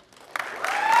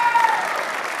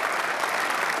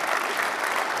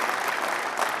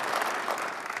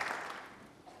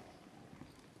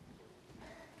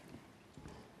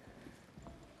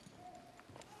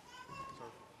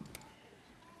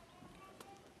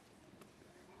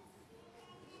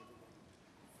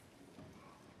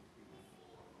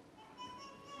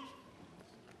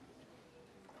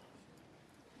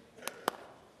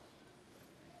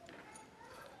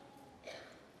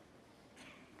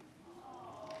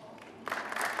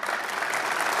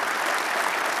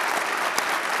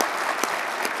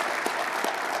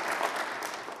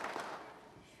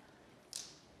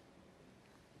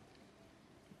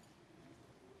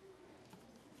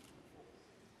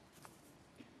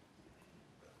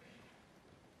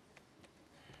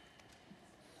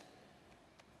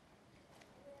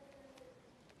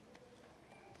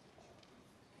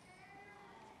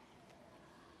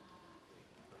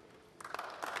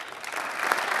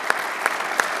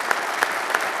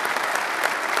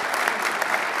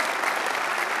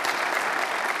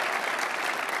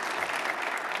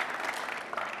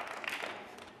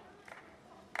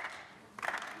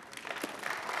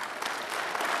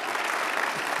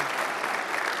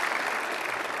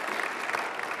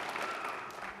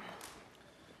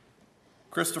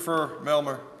 Christopher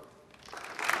Melmer.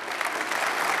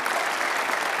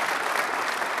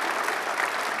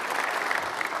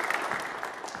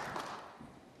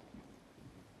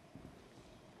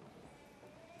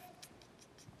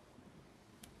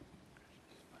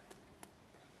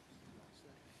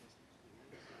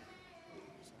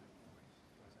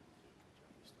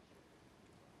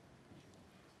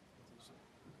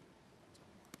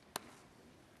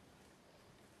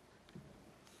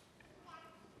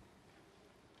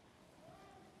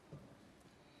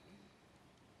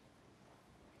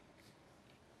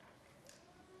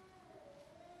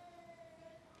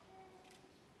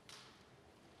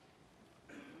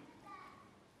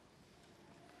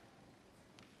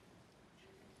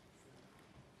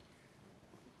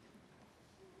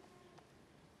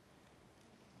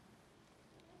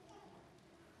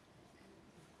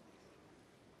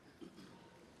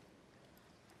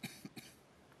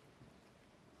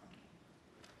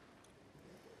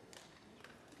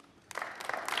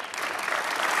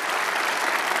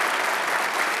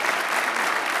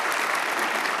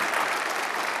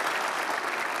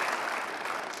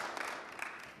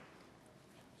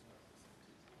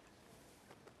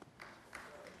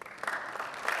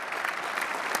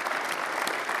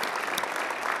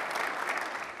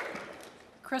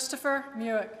 Christopher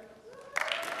Muick.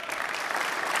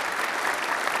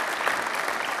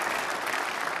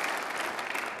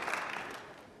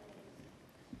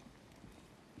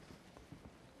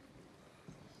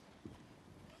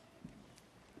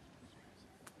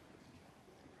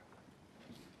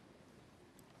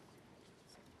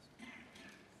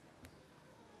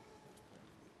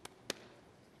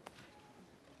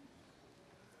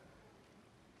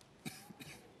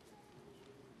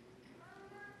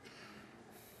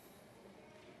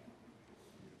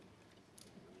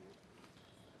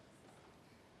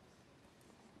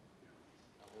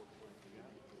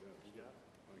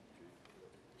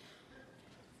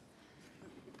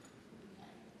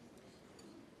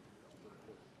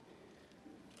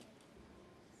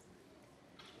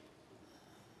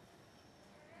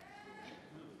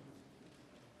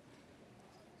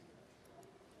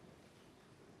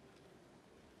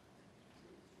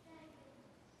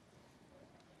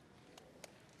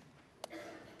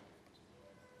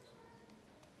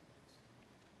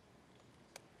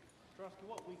 Trusky,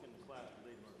 what week in the class do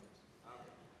they learn this?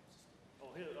 Oh,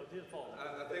 his fall.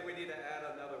 I think we need to add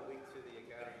another week to the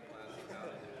academy class.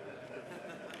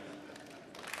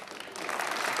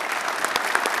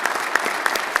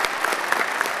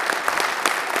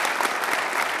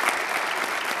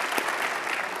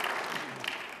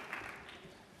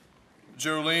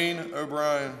 Jolene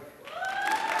O'Brien.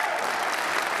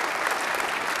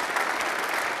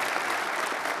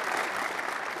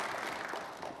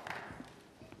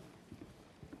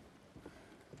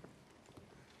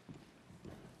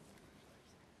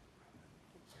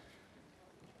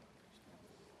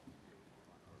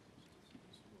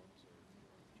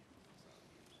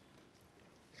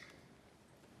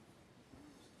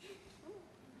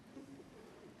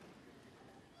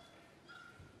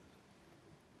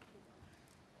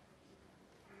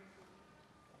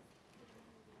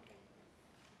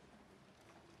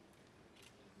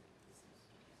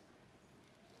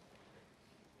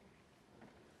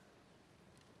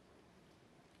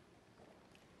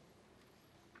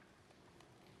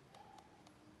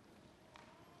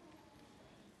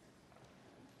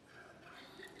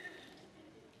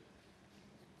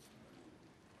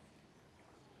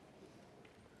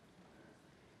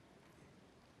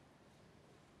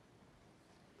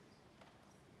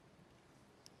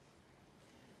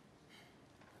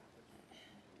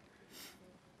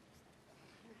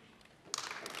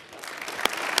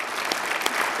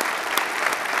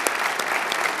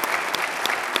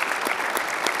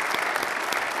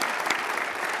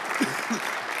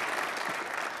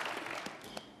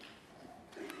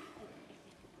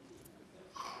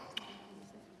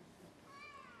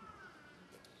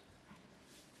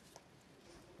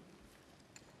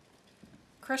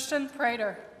 Christian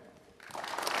Prater.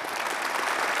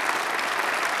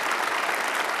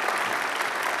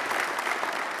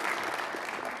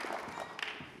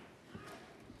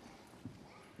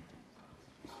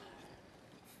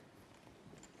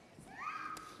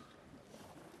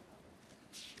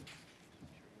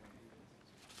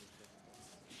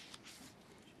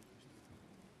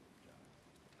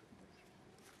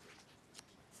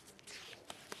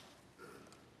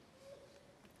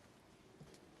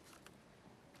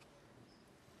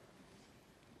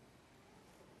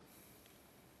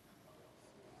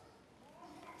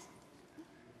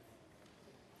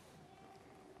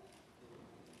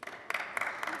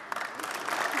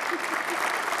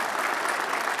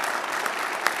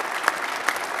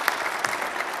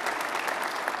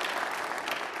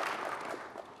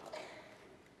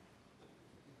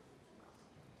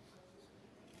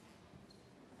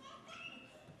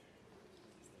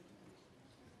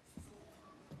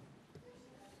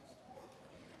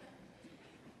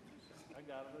 I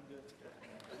got it, we're good.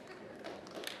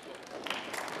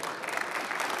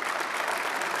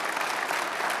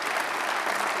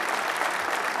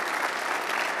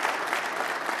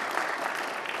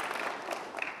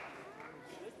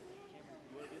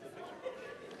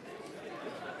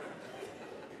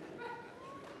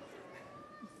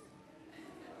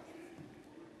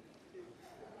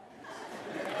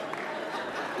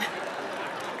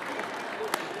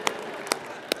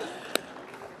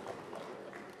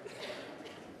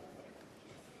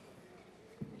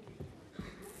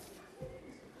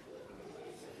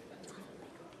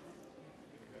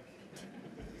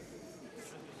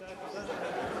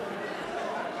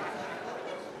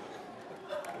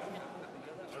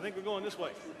 I think we're going this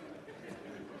way.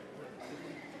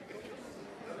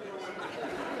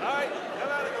 All right, come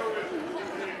at it.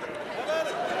 Come at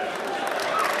it.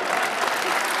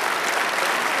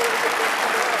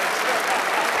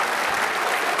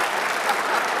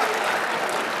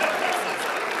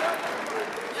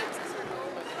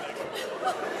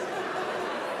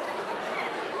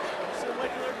 Seems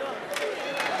like they're done.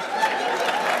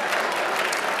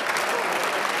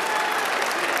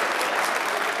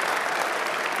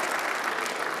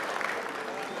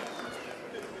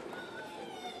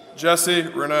 Jesse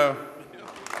Renault.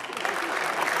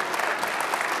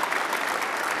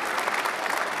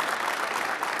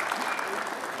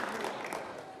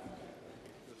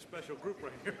 Special group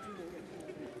right here.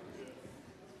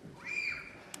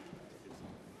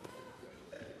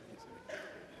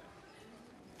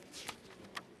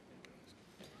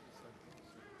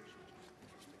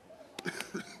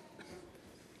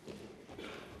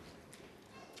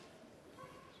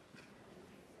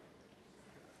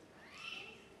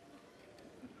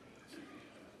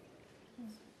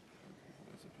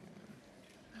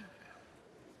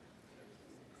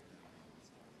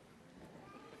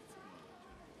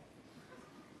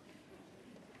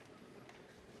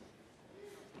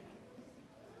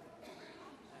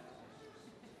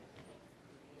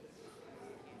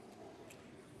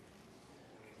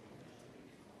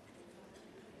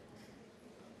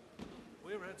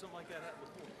 had something like that happen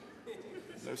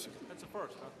before? No, sir. That's the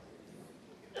first, huh?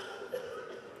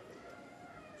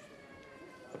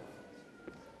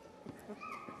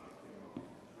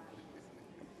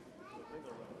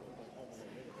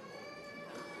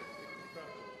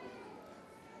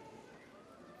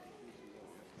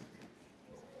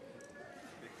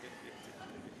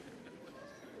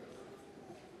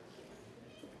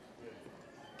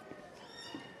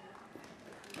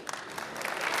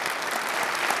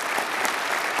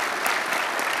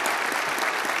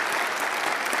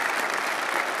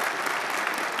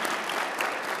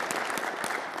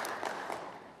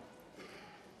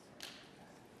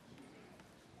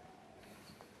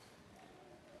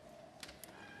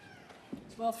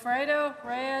 Wilfredo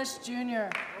Reyes, Jr.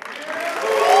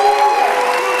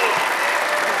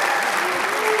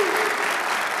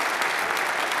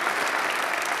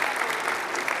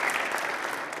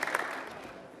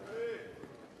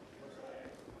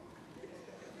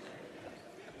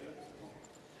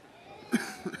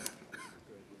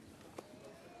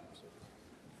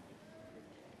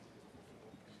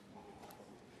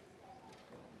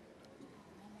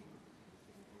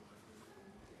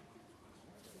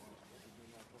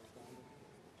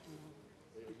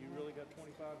 You really got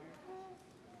 25 here?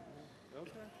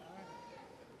 Okay, all right.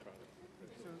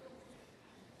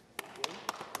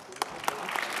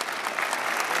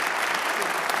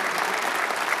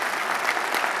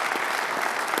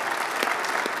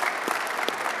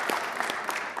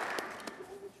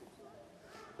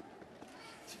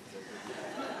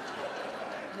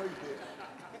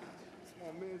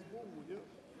 Small man's boo-boo, yeah.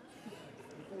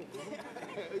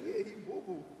 Yeah, he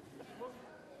boo-boo.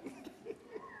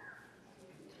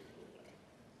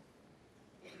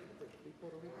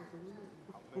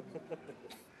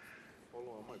 Hold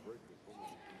on, I might break this. Hold on.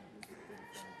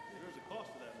 There's a cost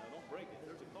to that now. Don't break it.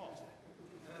 There's a cost.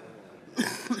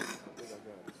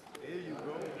 There you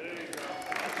go. There you go.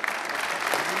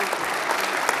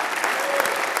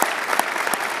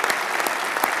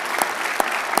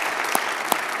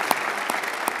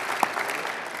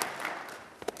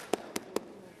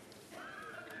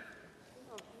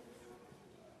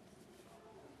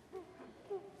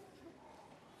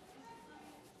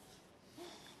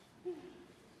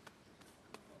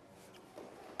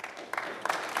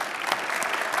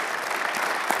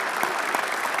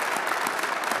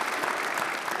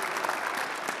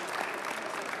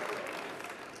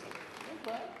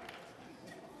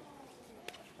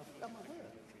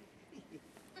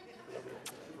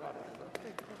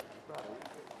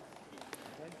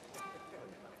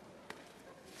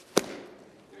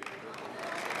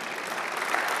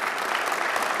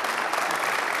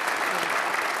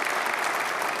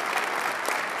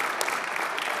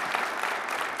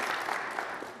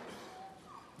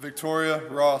 Victoria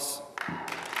Ross.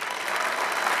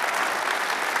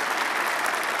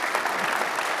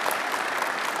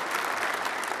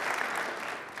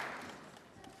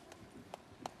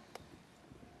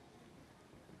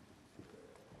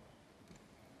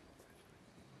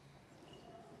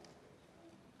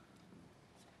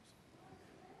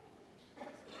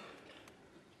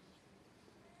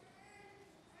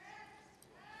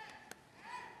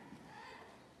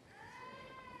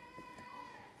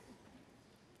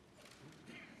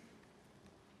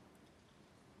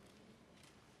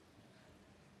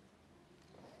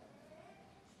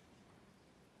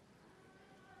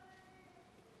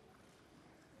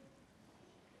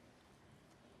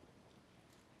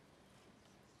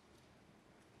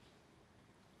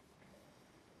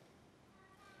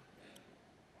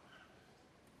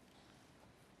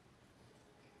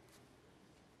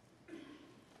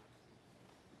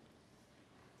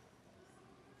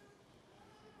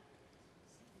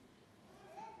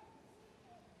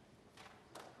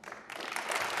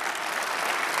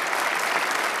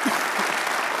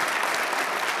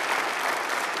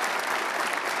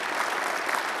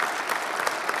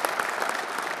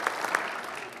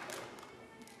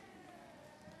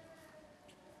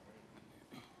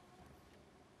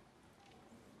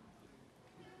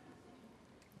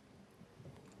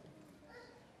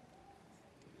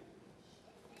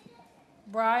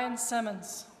 Brian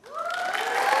Simmons.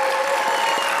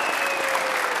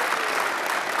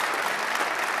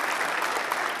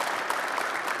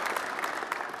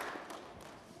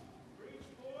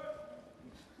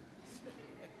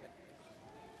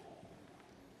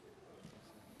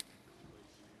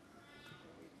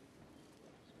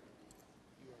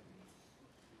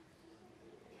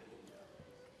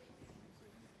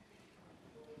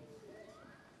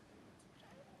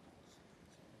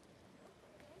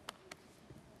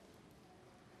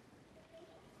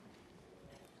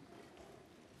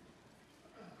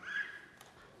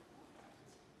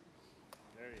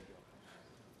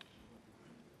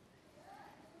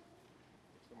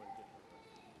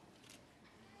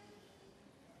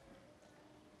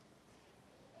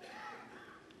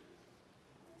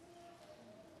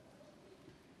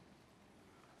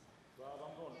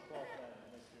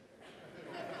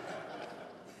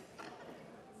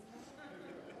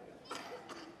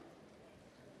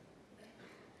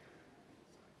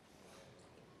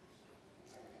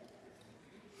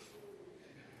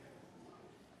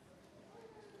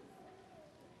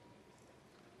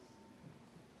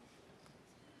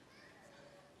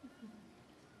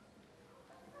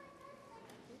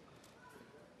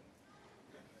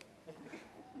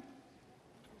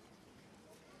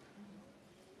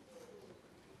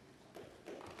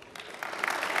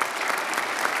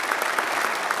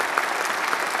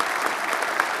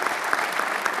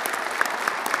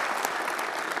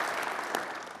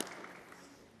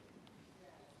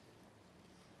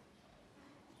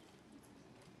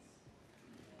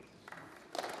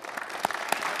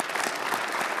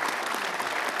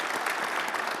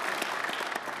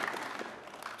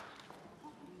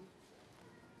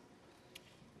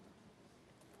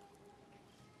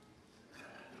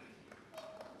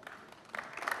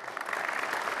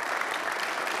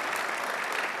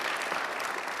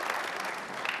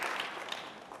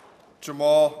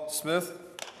 Jamal Smith.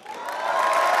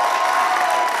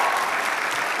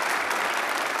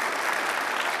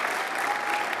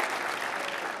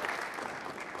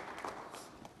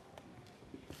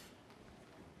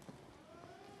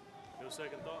 No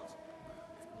second thoughts?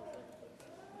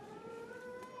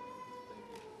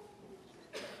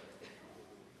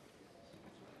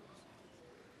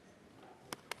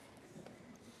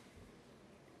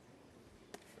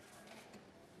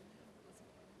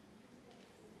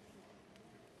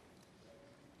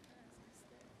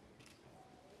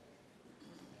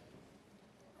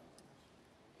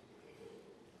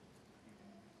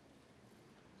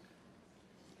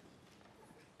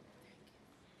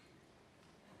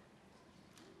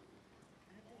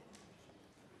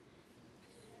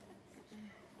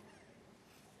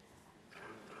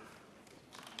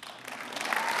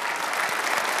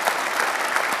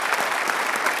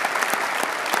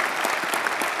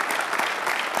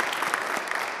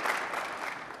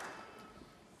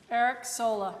 Eric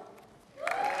Sola.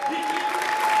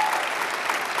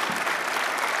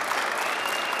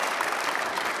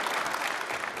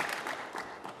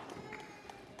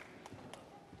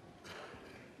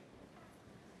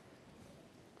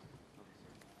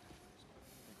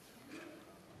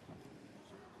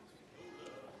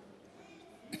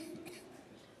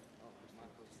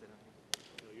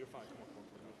 You're fine. Come on.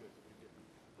 You're good. You're good.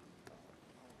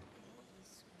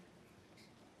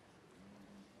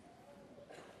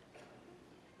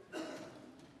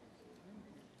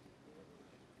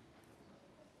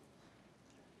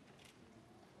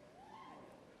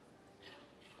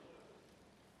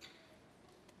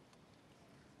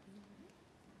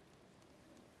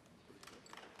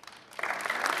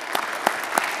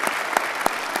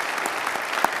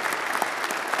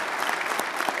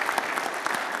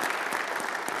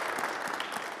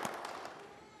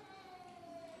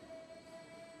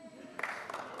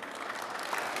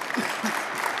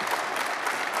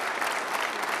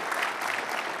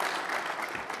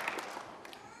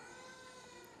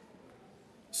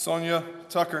 Sonia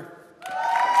Tucker.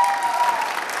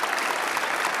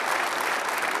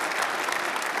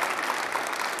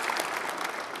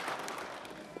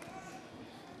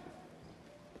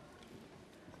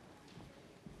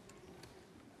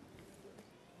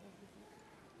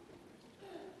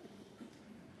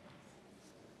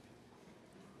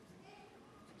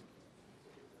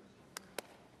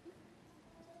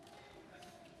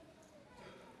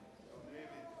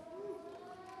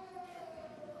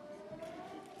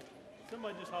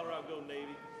 Somebody just holler out, go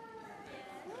Navy.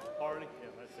 Hardy? Yeah,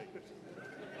 that's it.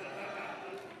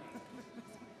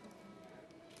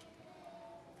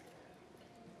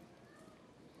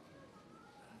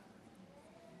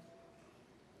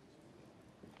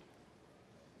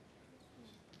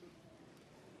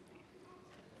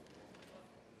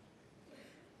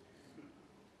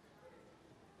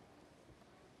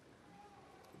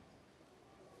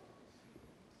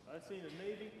 I've seen the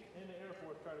Navy and the Air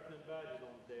Force try to pin badges on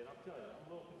the day, and I'll tell you, I'm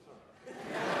a little concerned.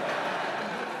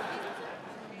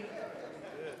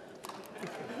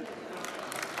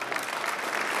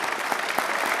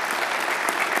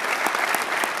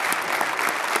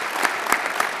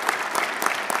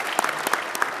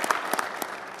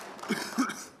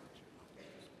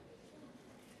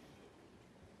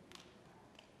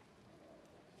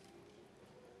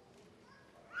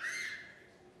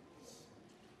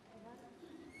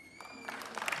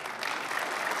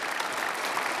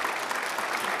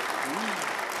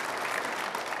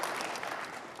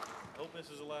 Hope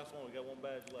this is the last one. We got one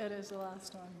badge left. It is the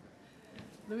last one.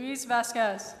 Luis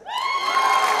Vasquez.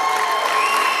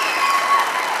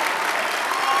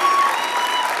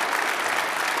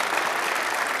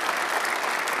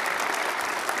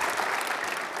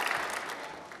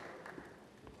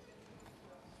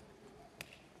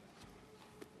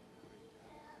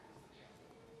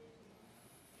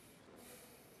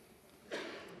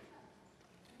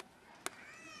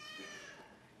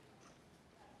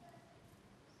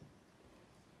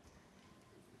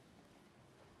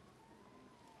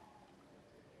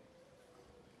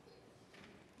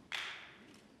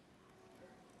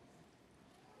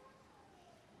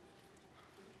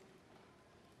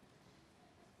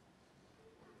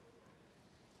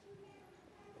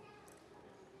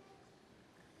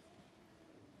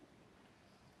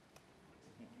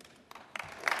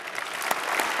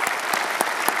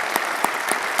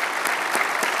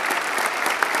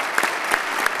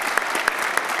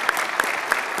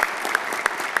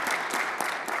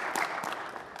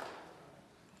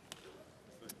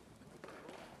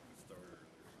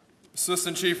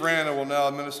 Assistant Chief Randa will now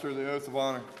administer the oath of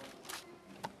honor.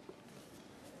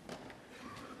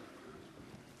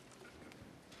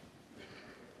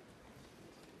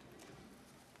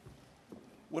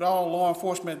 Would all law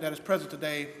enforcement that is present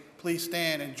today please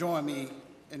stand and join me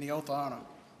in the oath of honor.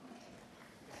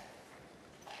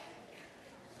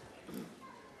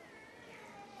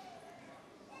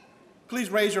 Please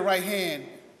raise your right hand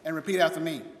and repeat after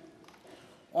me.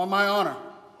 On my honor,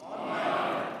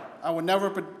 I will never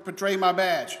betray my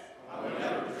badge,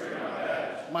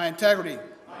 my integrity,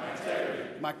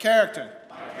 my character,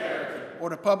 or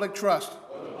the public trust.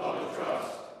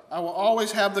 I will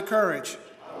always have the courage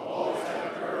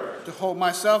to hold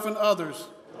myself and others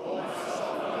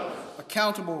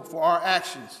accountable for our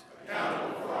actions.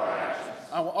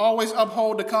 I will always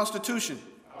uphold the Constitution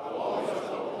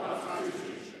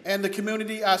and the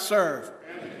community I serve.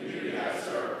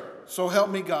 So help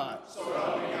me God.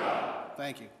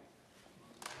 Thank you.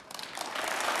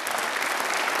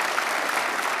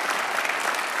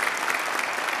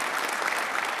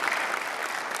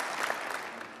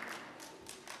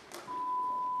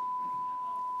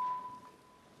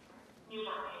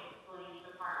 Newport News Police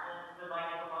Department would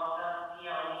like to welcome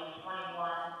BLE 21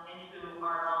 into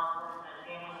our law enforcement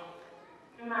family.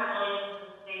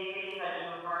 Congratulations, stay safe as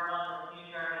you embark on this new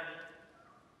journey.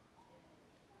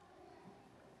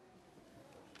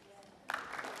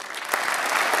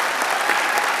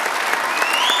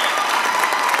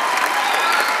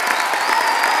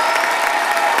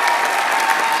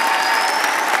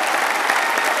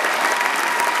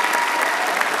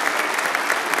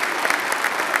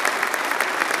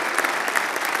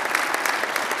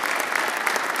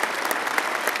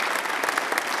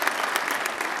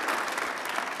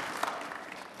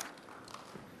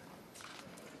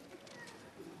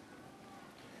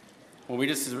 Well, we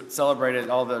just celebrated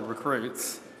all the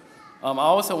recruits. I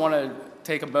also want to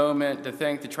take a moment to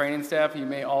thank the training staff. You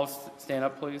may all stand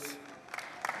up, please.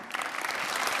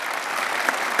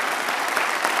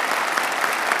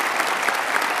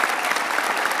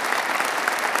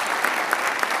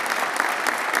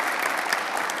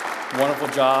 Wonderful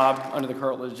job under the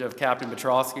curtilage of Captain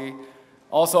Petrosky.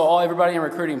 Also, everybody in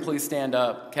recruiting, please stand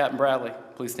up. Captain Bradley,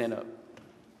 please stand up.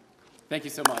 Thank you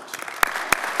so much.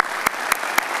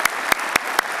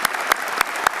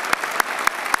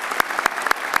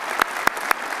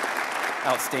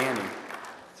 Outstanding.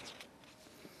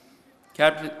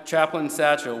 Chaplain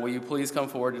Satchel, will you please come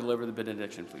forward to deliver the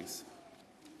benediction, please?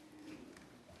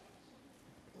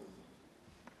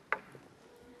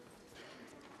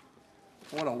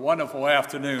 What a wonderful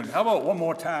afternoon. How about one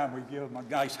more time we give them a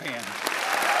nice hand?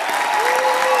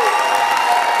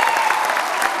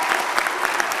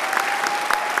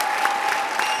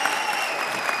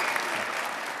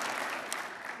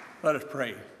 Let us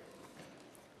pray.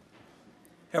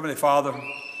 Heavenly Father,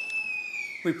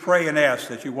 we pray and ask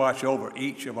that you watch over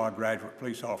each of our graduate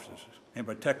police officers and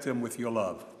protect them with your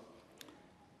love.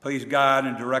 Please guide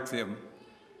and direct them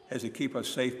as they keep us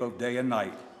safe both day and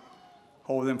night.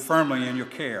 Hold them firmly in your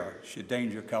care should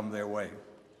danger come their way.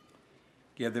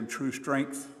 Give them true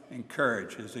strength and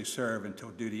courage as they serve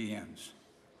until duty ends.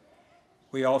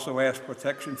 We also ask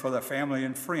protection for their family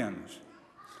and friends.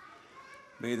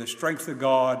 May the strength of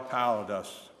God pilot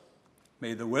us.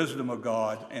 May the wisdom of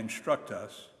God instruct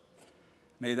us.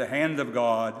 May the hand of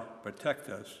God protect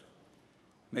us.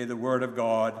 May the word of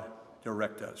God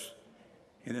direct us.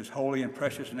 In his holy and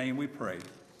precious name we pray.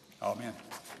 Amen.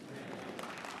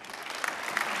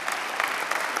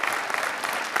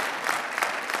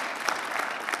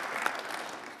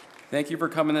 Thank you for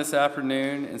coming this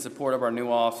afternoon in support of our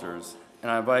new officers,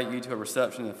 and I invite you to a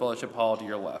reception in the fellowship hall to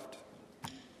your left.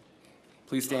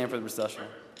 Please stand for the reception.